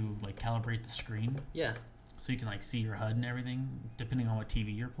option to like calibrate the screen? Yeah. So you can like see your HUD and everything, depending on what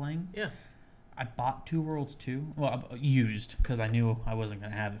TV you're playing? Yeah. I bought Two Worlds 2. Well, used, because I knew I wasn't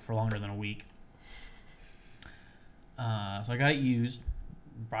going to have it for longer than a week. So I got it used,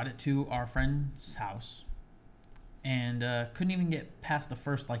 brought it to our friend's house, and couldn't even get past the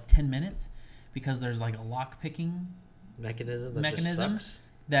first like 10 minutes because there's like a lock-picking Mechanism just sucks.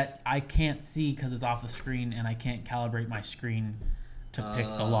 That I can't see because it's off the screen, and I can't calibrate my screen to pick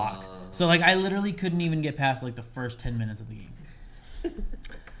the lock. So like I literally couldn't even get past like the first 10 minutes of the game.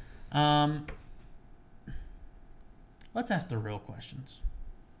 Let's ask the real questions.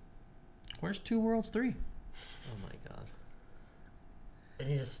 Where's Two Worlds 3? Oh my god. It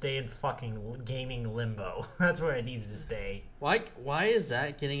needs to stay in fucking gaming limbo. That's where it needs to stay. Why is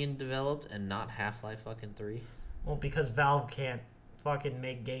that getting developed and not Half-Life fucking 3? Well, because Valve can't fucking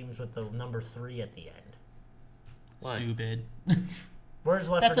make games with the number 3 at the end. Why? Stupid.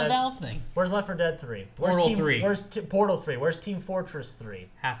 Where's Left That's 4 a Dead? Valve thing. Where's Left 4 Dead 3? Where's Portal 3. Where's Portal 3? Where's Team Fortress 3?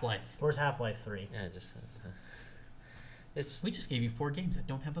 Half-Life. Where's Half-Life 3? Yeah, just it's We just gave you 4 games that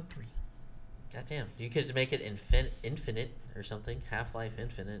don't have a 3. goddamn. You could make it infinite or something. Half-Life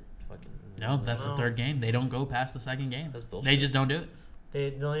Infinite. Fucking No, that's the third game. They don't go past the second game. That's bullshit. They just don't do it.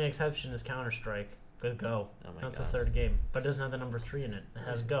 The only exception is Counter-Strike. Good Go. Oh my That's God. the third game, but it doesn't have the number 3 in it. It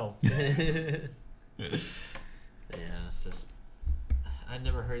has Go. Yeah, it's just. I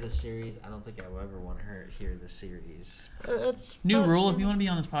never heard the series. I don't think I will ever want to hear the series. It's New rule: if you want to be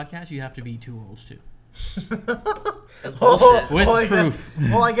on this podcast, you have to be Two Worlds 2. That's bullshit. With I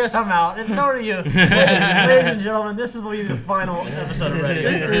proof. I guess I'm out, and so are you. Ladies and gentlemen, this will be the final episode of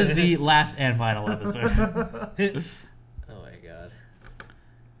Radio. This is the last and final episode. Oh my god.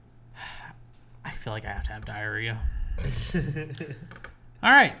 I feel like I have to have diarrhea. All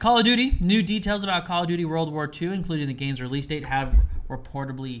right, Call of Duty. New details about Call of Duty World War II, including the game's release date, have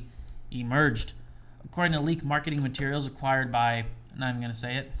reportedly emerged. According to leaked marketing materials acquired by, I'm not even going to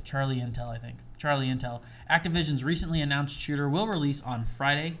say it, Charlie Intel, I think. Charlie Intel. Activision's recently announced shooter will release on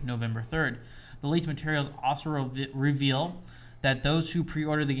Friday, November 3rd. The leaked materials also reveal that those who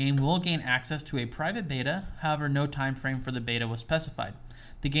pre-order the game will gain access to a private beta. However, no time frame for the beta was specified.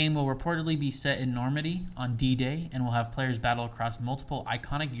 The game will reportedly be set in Normandy on D-Day and will have players battle across multiple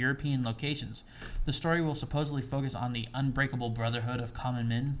iconic European locations. The story will supposedly focus on the unbreakable brotherhood of common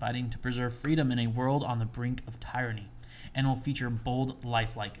men fighting to preserve freedom in a world on the brink of tyranny, and will feature bold,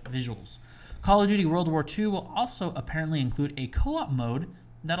 lifelike visuals. Call of Duty World War II will also apparently include a co-op mode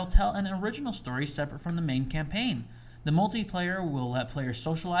that'll tell an original story separate from the main campaign. The multiplayer will let players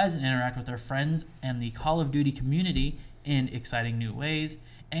socialize and interact with their friends and the Call of Duty community in exciting new ways,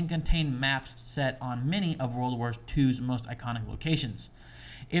 and contain maps set on many of World War II's most iconic locations.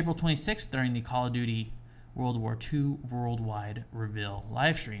 April 26th, during the Call of Duty World War II Worldwide Reveal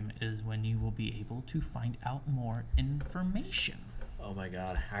livestream, is when you will be able to find out more information. Oh my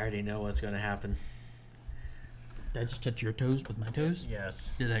god, I already know what's going to happen. Did I just touch your toes with my toes?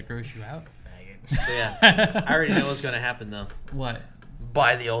 Yes. Did that gross you out? Faggot. But yeah, I already know what's going to happen though. What?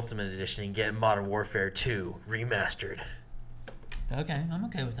 Buy the Ultimate Edition and get Modern Warfare 2 remastered. Okay, I'm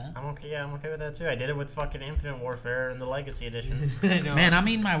okay with that. I'm okay with that too. I did it with fucking Infinite Warfare and the Legacy Edition. I know. Man, I'm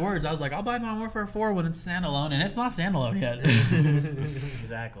eating my words. I was like, I'll buy Modern Warfare 4 when it's standalone, and it's not standalone yet.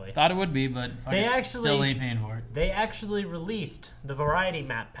 Exactly. Thought it would be, but still ain't paying for it. They actually released the variety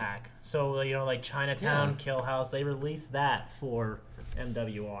map pack. So, like Chinatown, Yeah. Kill House, they released that for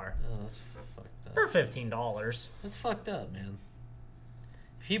MWR Oh, that's fucked up. for $15. That's fucked up, man.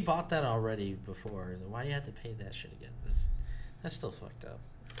 If you bought that already before, then why do you have to pay that shit again? That's still fucked up.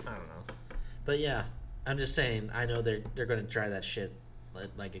 I don't know. But yeah, I'm just saying. I know they're going to try that shit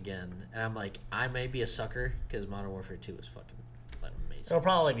like again, and I'm like, I may be a sucker because Modern Warfare 2 is fucking amazing. So it'll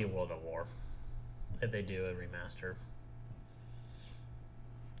probably be World at War if they do a remaster.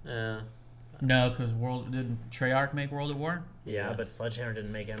 No, because didn't Treyarch make World at War? Yeah, but Sledgehammer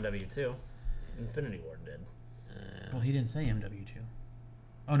didn't make MW2. Infinity Ward did. Well, he didn't say MW2.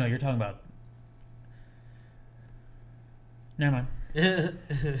 Oh no, you're talking about. Never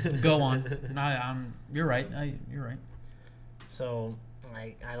mind. Go on. You're right. You're right. So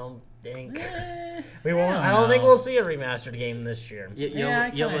I don't think We won't. I don't think we'll see a remastered game this year. You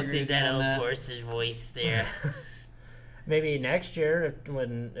kinda almost agree did with you that on old that. person's voice there. Maybe next year,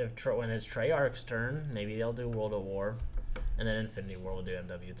 when it's Treyarch's turn, maybe they'll do World at War, and then Infinity War will do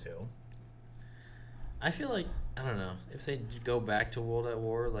MW2. I feel like, I don't know, if they go back to World at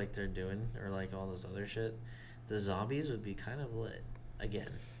War like they're doing, or like all this other shit, the zombies would be kind of lit again.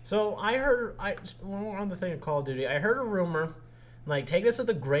 So when we're on the thing of Call of Duty, I heard a rumor, like take this with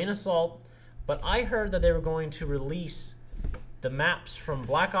a grain of salt, but I heard that they were going to release the maps from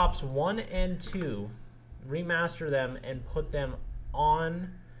Black Ops 1 and 2, remaster them, and put them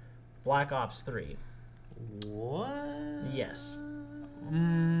on Black Ops 3. What? Yes.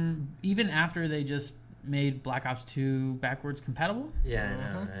 Even after they just made Black Ops 2 backwards compatible? Yeah,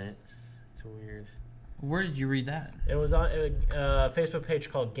 I know, right? It's weird. Where did you read that? It was on a Facebook page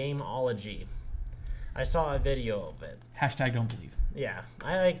called Gameology. I saw a video of it. Hashtag don't believe. Yeah,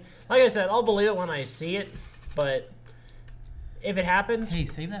 like I said, I'll believe it when I see it, but if it happens, Hey,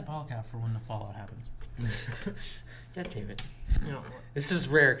 save that ball cap for when the fallout happens. God damn it. you know, This is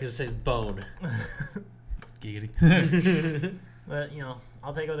rare because it says bone. Giggity. but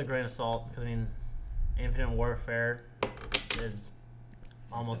I'll take it with a grain of salt because Infinite Warfare is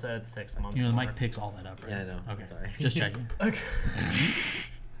almost at its 6 month. The mic picks all that up, right? Yeah, I know. Okay. Sorry. Just checking. Okay.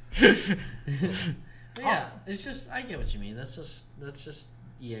 But yeah, it's just, I get what you mean. That's just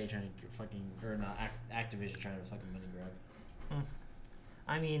EA trying to fucking, or not, Activision trying to fucking money grab.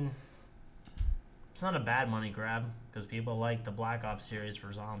 I mean, it's not a bad money grab because people like the Black Ops series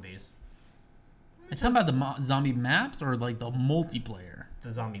for zombies, Are you talking about the zombie maps or like the multiplayer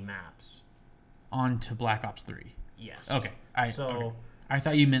the zombie maps. onto Black Ops 3? Yes. Okay. So, I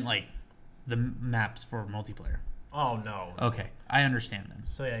thought you meant like the maps for multiplayer. oh no. Okay, I understand then.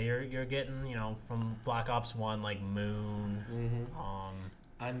 So yeah, you're getting from Black Ops 1 like Moon.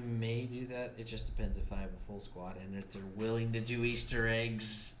 I may do that. It just depends if I have a full squad and if they're willing to do Easter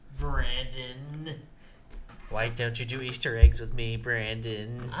eggs. Brandon, why don't you do Easter eggs with me,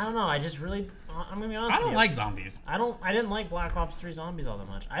 Brandon? I don't know. I'm gonna be honest. I with don't you. like zombies. I didn't like Black Ops 3 Zombies all that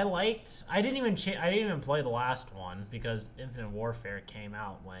much. I didn't even play the last one because Infinite Warfare came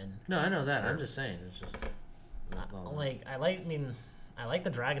out when. No, I know that. I'm just saying. It's just I like the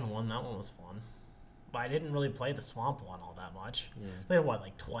Dragon one. That one was fun, but I didn't really play the Swamp one all that much. Yeah. I played it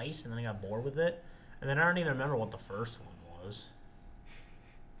like twice, and then I got bored with it, and then I don't even remember what the first one was.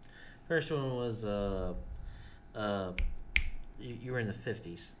 First one was you were in the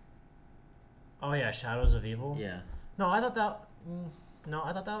 50s. Oh yeah, Shadows of Evil. Yeah. No, I thought that.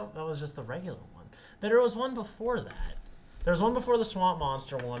 That was just the regular one. There was one before that. There was one before the Swamp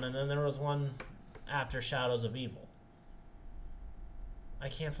Monster one, and then there was one after Shadows of Evil. I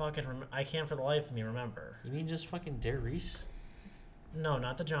can't for the life of me remember. You mean just fucking Dare Reese? No,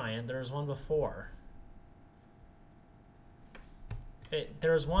 not the giant. There was one before.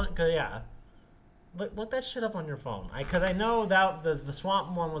 There was one. Yeah. Look that shit up on your phone. Because I know that the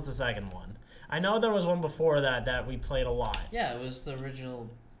Swamp one was the second one. I know there was one before that we played a lot. Yeah, it was the original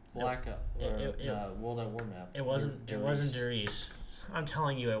World at War map. It wasn't Derice. I'm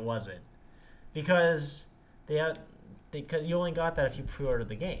telling you, it wasn't. Because because you only got that if you pre-ordered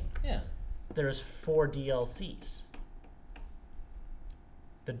the game. Yeah. There's 4 DLCs.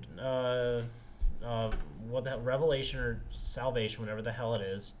 What the hell, Revelation or Salvation, whatever the hell it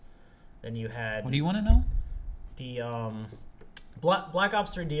is. Then you had What do you want to know? the Black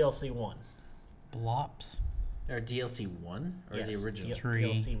Ops 3 DLC 1. Blops. Or DLC 1? Or Yes, the original? 3.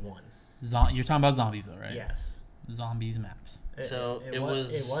 DLC 1. You're talking about zombies though, right? Yes. Zombies maps. So it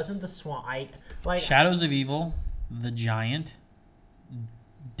wasn't the swamp. Shadows of Evil, The Giant,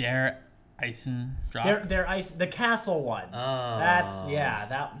 Der Eisendrache. The castle one. Oh. That's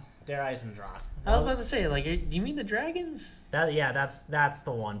Der Eisendrache. I was about to say, like, do you mean the dragons? That's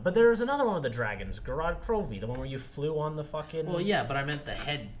the one. But there's another one with the dragons, Garad Krovi, the one where you flew on the fucking. Well, yeah, but I meant the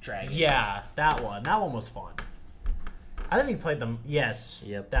head dragon. Yeah, that one. That one was fun. I think we played them. Yes.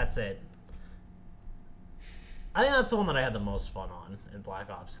 Yep. That's it. I think that's the one that I had the most fun on in Black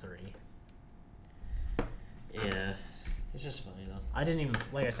Ops 3. Yeah. It's just funny, though. I didn't even,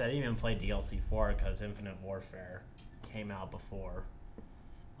 like I said, I didn't even play DLC 4 because Infinite Warfare came out before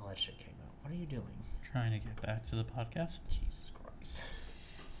all that shit came out. What are you doing? Trying to get back to the podcast. Jesus Christ.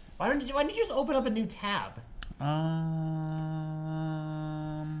 Why didn't you just open up a new tab?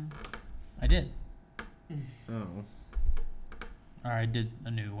 I did. Oh. Or I did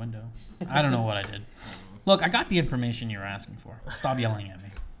a new window. I don't know what I did. Look, I got the information you were asking for. Stop yelling at me.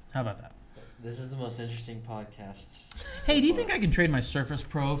 How about that? This is the most interesting podcast. Hey, do you think I can trade my Surface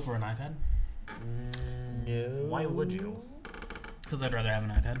Pro for an iPad? No. Why would you? Because I'd rather have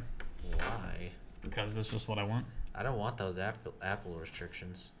an iPad. Why? Because that's just what I want. I don't want those Apple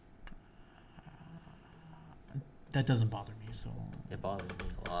restrictions. That doesn't bother me, so... It bothers me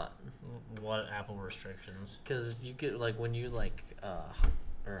a lot. What Apple restrictions? Because you get, like, when you, like,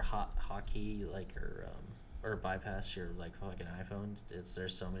 hotkey, like, or bypass your, like, fucking iPhone,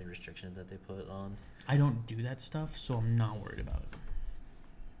 there's so many restrictions that they put on. I don't do that stuff, so I'm not worried about it.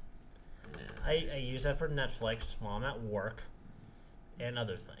 Yeah. I use that for Netflix while I'm at work and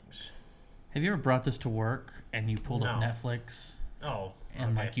other things. Have you ever brought this to work and you pulled up No. Netflix Oh,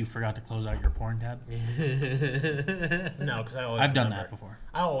 and okay. like you forgot to close out your porn tab? No, because I always I've done remember. that before.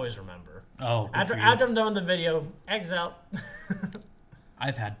 I always remember. Oh, good After for you. I'm done with the video, eggs out.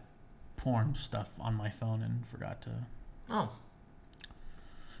 I've had porn stuff on my phone and forgot to. Oh,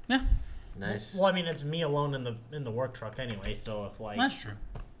 Yeah, Nice. well, I mean, it's me alone in the work truck anyway. So if like, that's true.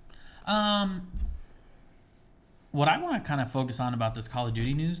 What I want to kind of focus on about this Call of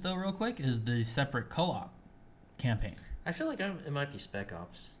Duty news, though, real quick, is the separate co-op campaign. I feel like it might be Spec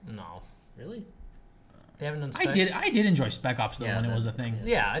Ops. no, Really? they haven't done. I did enjoy Spec Ops though Yeah, when it was a thing.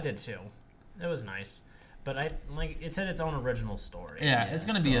 Yeah, I did too. It was nice, but it said its own original story. Yeah, Yeah, it's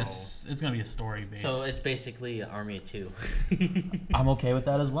gonna be a story based. So it's basically Army 2. I'm okay with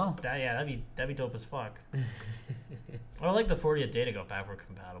that as well. That'd be dope as fuck. I would like the 40th day to go backward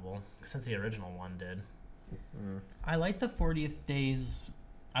compatible since the original one did. I like the 40th days.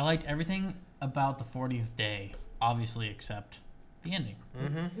 I liked everything about the 40th day, obviously, except the ending.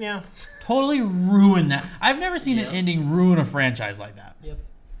 Mm-hmm. Yeah. Totally ruined that. I've never seen Yep. an ending ruin a franchise like that. Yep.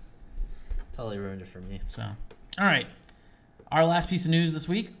 Totally ruined it for me. So, all right. Our last piece of news this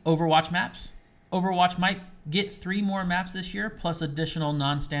week, Overwatch maps. Overwatch might get 3 more maps this year, plus additional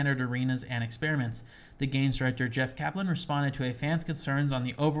non-standard arenas and experiments. The games director, Jeff Kaplan, responded to a fan's concerns on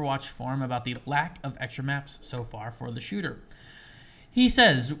the Overwatch forum about the lack of extra maps so far for the shooter. He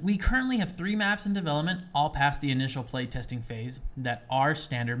says, "We currently have 3 maps in development, all past the initial play testing phase, that are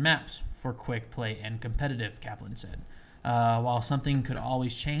standard maps for quick play and competitive," Kaplan said. While something could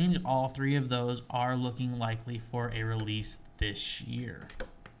always change, all 3 of those are looking likely for a release this year.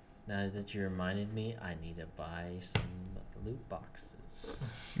 Now that you reminded me, I need to buy some loot boxes.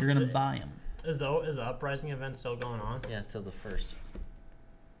 You're going to buy them. Is the Uprising event still going on? Yeah, till the 1st.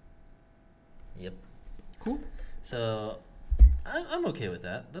 Yep. Cool. So, I'm okay with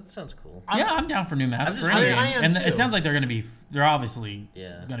that. That sounds cool. Yeah, I'm down for new maps I'm for just- any I game. am And too. it sounds like they're obviously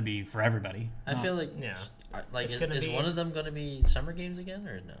Yeah. going to be for everybody. I feel like, Yeah. like, It's is gonna be- one of them going to be summer games again,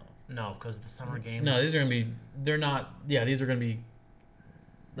 or no? No, because the summer games. No, these are going to be, they're not, yeah, these are going to be,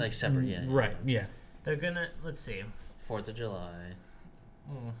 Like separate, yeah. right, yeah. They're gonna. Let's see. 4th of July.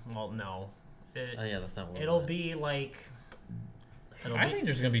 Well, no. Oh yeah, that's not what It'll be like. I think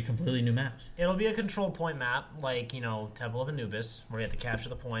there's going to be completely new maps. It'll be a control point map, like Temple of Anubis, where you have to capture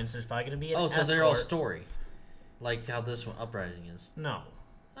the points. There's probably gonna be an Oh, so they're all escort. story, like how this one Uprising is. No,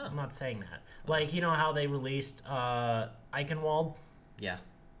 Oh. I'm not saying that. Like how they released Eichenwald. Yeah.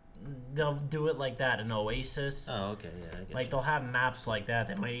 they'll do it like that in Oasis. Oh, okay, yeah. I get Like you. they'll have maps like that.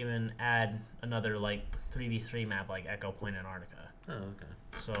 They might even add another like 3v3 map like Echo Point Antarctica. Oh, okay.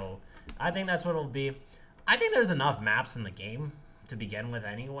 So I think that's what it'll be. I think there's enough maps in the game to begin with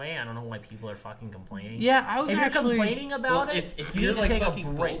anyway. I don't know why people are fucking complaining. Yeah, I was If actually... you're complaining about Well, it, if you you're need to like take a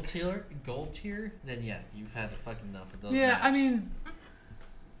fucking break. gold tier, then yeah, you've had fucking enough of those. Yeah, maps. I mean,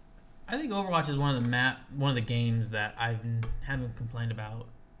 I think Overwatch is one of the games that haven't complained about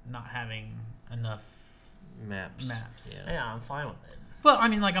not having enough maps. Yeah. Yeah, I'm fine with it. But I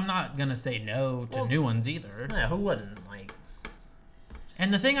mean, like, I'm not gonna say no to Well, new ones either. Yeah, who wouldn't? Like,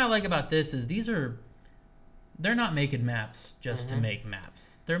 And the thing I like about this is they're not making maps just to Mhm. make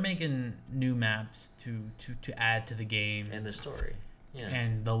maps. They're making new maps to add to the game And the story. Yeah.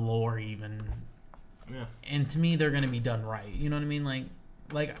 and the lore even. yeah. And to me, they're gonna be done right. You know what I mean? Like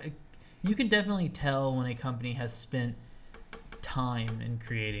you can definitely tell when a company has spent time in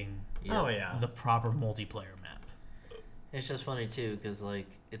creating Oh yeah. the proper multiplayer map. It's just funny too, because like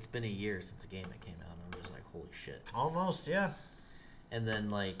it's been a year since the game that came out, and I'm just like, holy shit. Almost, yeah. And then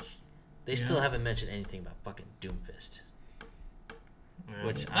like, they still haven't mentioned anything about fucking Doomfist, Yeah.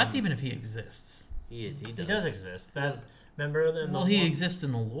 which That's even if he exists. he does. He does exist. That remember in the Well, he one- exists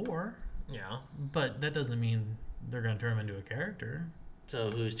in the lore, Yeah. but that doesn't mean they're gonna turn him into a character. So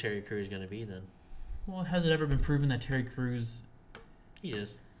who's Terry Crews gonna be then? Well, has it ever been proven that Terry Crews? He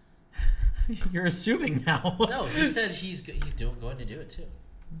is. You're assuming now. No, he said he's going to do it too.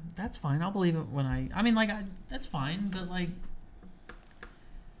 That's fine. I'll believe it when I mean, like, that's fine, but like,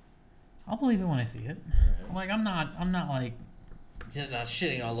 I'll believe it when I see it. Like, I'm not like. You're not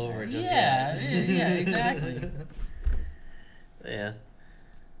shitting all over it just Yeah, yet. yeah, exactly. Yeah.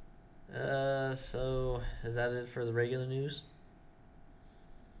 So is that it for the regular news?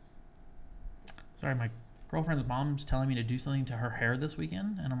 Sorry, my girlfriend's mom's telling me to do something to her hair this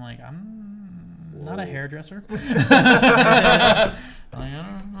weekend, and I'm like, I'm not a Whoa. hairdresser. Like, I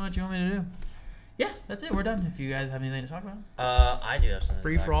don't know what you want me to do. Yeah, that's it. We're done. If you guys have anything to talk about, I do have something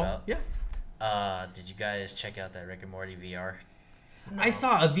free to talk for all. about. Yeah, Did you guys check out that Rick and Morty VR? I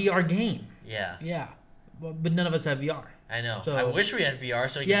saw a VR game. Yeah, Yeah, but none of us have VR. I know. So- I wish we had VR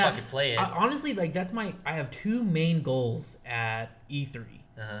so we Yeah, could fucking play it. honestly, like I have two main goals at E3.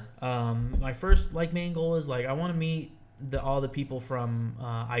 Uh-huh. My first main goal is I want to meet all the people from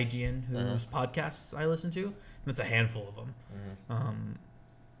IGN whose podcasts I listen to. And it's a handful of them. Mm-hmm.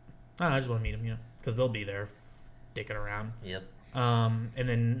 I don't know, I just want to meet them, because they'll be there dicking around. Yep. And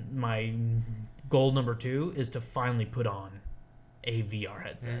then my goal number 2 is to finally put on a VR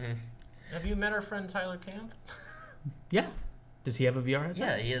headset. Mm-hmm. Have you met our friend Tyler Camp? Yeah. Does he have a VR Yeah,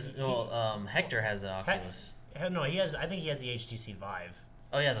 headset? he has. Well, Hector has the Oculus. No, he has. I think he has the HTC Vive.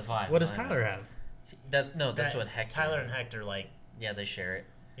 Oh yeah, the Vive. What does I know. Tyler have? That's what Hector. Tyler and Hector Yeah, they share it.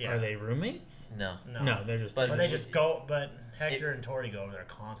 Yeah. Are they roommates? No. No, they're just. But But they're they just- just go. But Hector and Tori go over there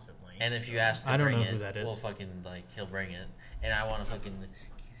constantly. And if you ask to I don't bring know it, who that is. we'll fucking he'll bring it. And I want to fucking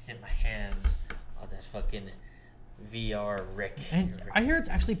hit my hands on that fucking VR Rick. And I hear it's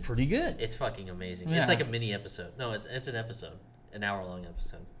actually pretty good. It's fucking amazing. Yeah. It's like a mini episode. No, it's an episode, an hour-long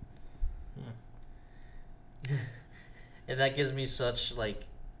episode. And that gives me such like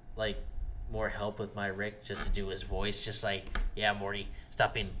more help with my Rick just to do his voice, just like, yeah, Morty,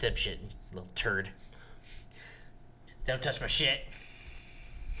 stop being a dipshit, you little turd. Don't touch my shit.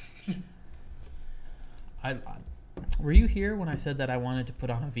 Were you here when I said that I wanted to put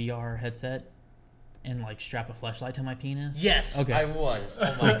on a VR headset and strap a fleshlight to my penis? Yes, Okay. I was.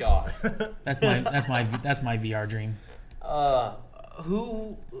 Oh my god. That's my VR dream.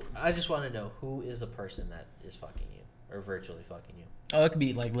 Who? I just want to know who is the person that is fucking you or virtually fucking you. Oh, it could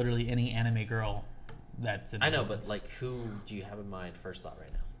be literally any anime girl that's in I know, existence. but who do you have in mind? First thought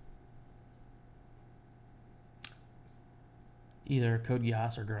right now. Either Code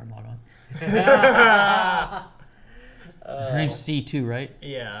Geass or Gurren Lagann. Her name's C2, right?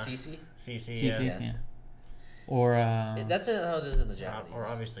 yeah. Cece? CC. CC, Yeah. yeah. Or That's how it is in the Japanese. Or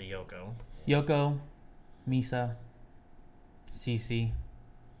obviously Yoko. Yoko, Misa, CC,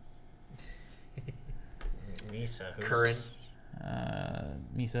 Misa. Who's... Curran.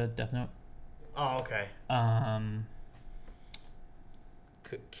 Misa, Death Note. Oh, okay.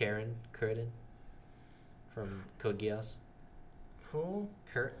 Karen Curran from Code Geass. Who?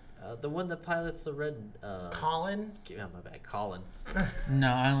 The one that pilots the red. Colin? Oh, my bad. Colin.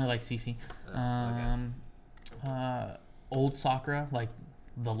 No, I only like CC. Okay. Old Sakura, like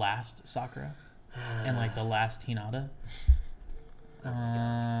the last Sakura, and the last Hinata.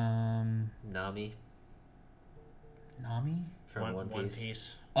 Nami Nami? from One Piece.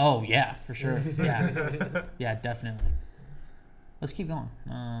 Piece. Oh yeah, for sure. Yeah, yeah, definitely. Let's keep going.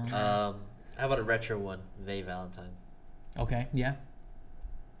 How about a retro one? Vay Valentine. Okay, yeah.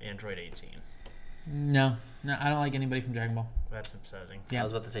 Android 18. No, I don't like anybody from Dragon Ball. That's upsetting. Yeah. I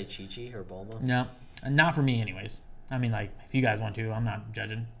was about to say Chi-Chi or Bulma. No, not for me anyways. I mean, like, if you guys want to, I'm not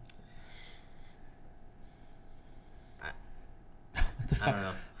judging. What the fuck? I don't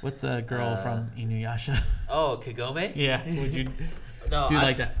know. What's the girl from Inuyasha? Oh, Kagome? Yeah, would you No, do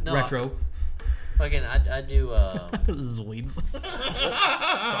like that? No, Retro. Fucking, I do. Zoids.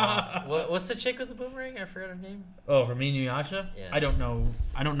 Stop. What's the chick with the boomerang? I forgot her name. Oh, from Inuyasha? Yeah. I don't know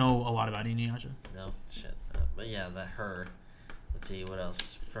a lot about Inuyasha. No, shit. But yeah, that her. Let's see, what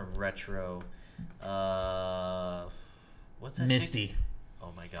else from retro? What's that? Misty. Chick?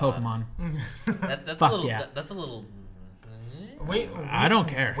 Oh my god. Pokemon. That's Fuck a little. yeah. That's a little. I don't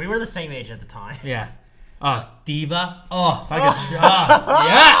care. We were the same age at the time. Yeah. Oh, Diva. Oh, if I could.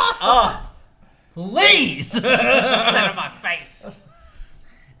 Yes. Oh, Please. set in my face.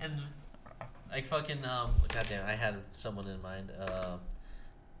 And like fucking goddamn, I had someone in mind.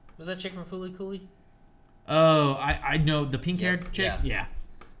 Was that chick from Fooly Cooly? Oh, I know the pink-haired chick. Yeah.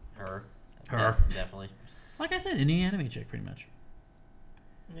 Her. Her. Definitely. Like I said, any anime chick, pretty much.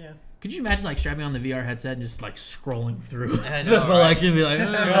 Yeah. Could you imagine like strapping on the VR headset and just like scrolling through I know, the selection? right? Be like,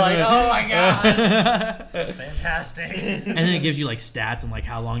 You're like, oh my god, this is fantastic. And then it gives you like stats and like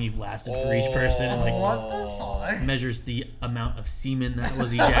how long you've lasted for each person, and like What the fuck? measures the amount of semen that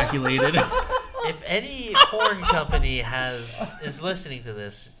was ejaculated. If any porn company is listening to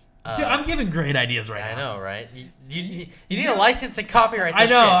this, Dude, I'm giving great ideas right I now. know, right? You need a license and copyright I this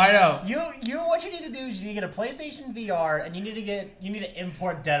know, shit. I know. You what you need to do is you need to get a PlayStation VR and you need to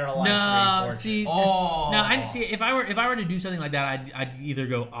import Dead or Alive 3 No, for see, it. no, I see. If I were to do something like that, I'd either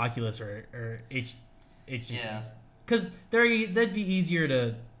go Oculus or HTC, Yeah. because that'd be easier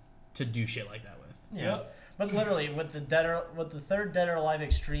to do shit like that with. Yeah. But literally with the third Dead or Alive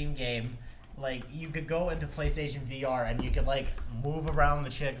Extreme game, like you could go into PlayStation VR and you could like move around the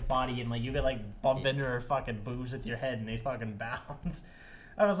chick's body and like you could like bump into her fucking boobs with your head and they fucking bounce.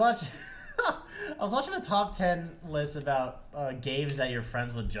 I was watching a top 10 list about games that your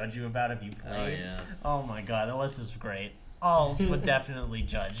friends would judge you about if you played. Oh yeah. Oh my god, the list is great. I would definitely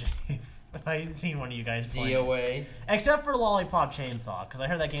judge if I had seen one of you guys play. DOA. Except for Lollipop Chainsaw, because I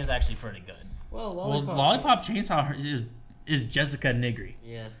heard that game's actually pretty good. Well, Well, Lollipop Chainsaw is Jessica Nigri.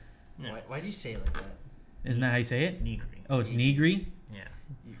 Yeah. Yeah. Why do you say it like that? Isn't that how you say it? Nigri. Oh, it's Nigri? Yeah.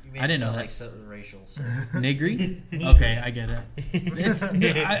 You made I didn't it sound know like that. something racial. So. Nigri? Okay, I get it. It's,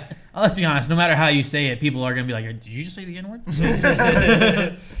 let's be honest. No matter how you say it, people are gonna be like, "Did you just say the N-word?"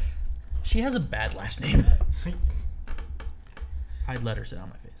 She has a bad last name. I'd let her sit on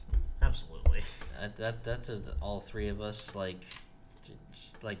my face. Absolutely. That's all three of us like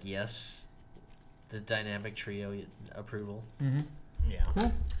yes, the dynamic trio approval. Mm-hmm. Yeah.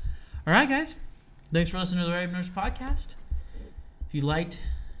 Cool. All right, guys. Thanks for listening to the Raven Nerds podcast. If you liked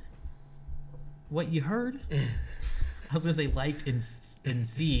what you heard, I was gonna say liked and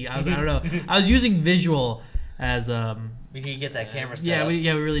see. I don't know. I was using visual as We need to get that camera set yeah, up. we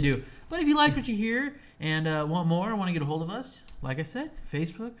really do. But if you liked what you hear and want more, want to get a hold of us, like I said,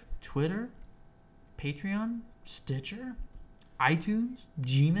 Facebook, Twitter, Patreon, Stitcher, iTunes,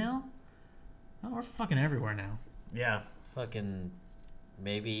 Gmail. Oh, we're fucking everywhere now. Yeah. Fucking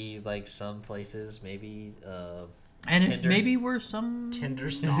maybe like some places, maybe And Tinder. if maybe we're some... Tinder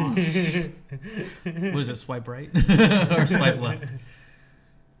stop. What is it, swipe right? Or swipe left?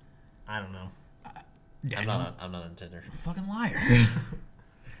 I don't know. I'm not on Tinder Fucking liar.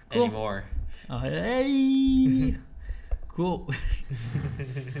 Cool. anymore. Hey. Cool.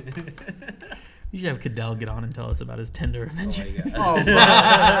 You should have Cadell get on and tell us about his Tinder adventure. Oh my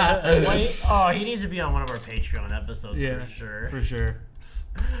God. Wait. Oh, he needs to be on one of our Patreon episodes for sure. For sure.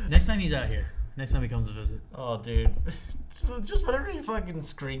 Next time he's out here. Next time he comes to visit. Oh, dude. Just whatever he fucking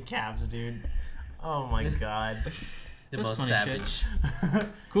screen caps, dude. Oh my god. The That's most funny savage.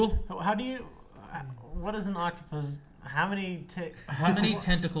 Cool. How do you... What is an octopus... How many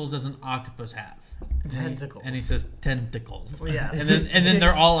tentacles does an octopus have? Tentacles. And he says tentacles. Yeah. And then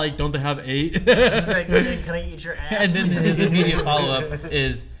they're all like, don't they have 8? He's like, can I eat your ass? And then his immediate follow up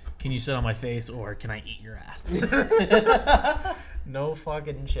is, can you sit on my face or can I eat your ass? No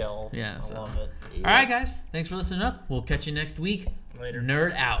fucking chill. Yeah, I so- love it. All right, guys. Thanks for listening up. We'll catch you next week. Later.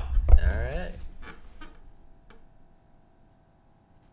 Nerd out. All right.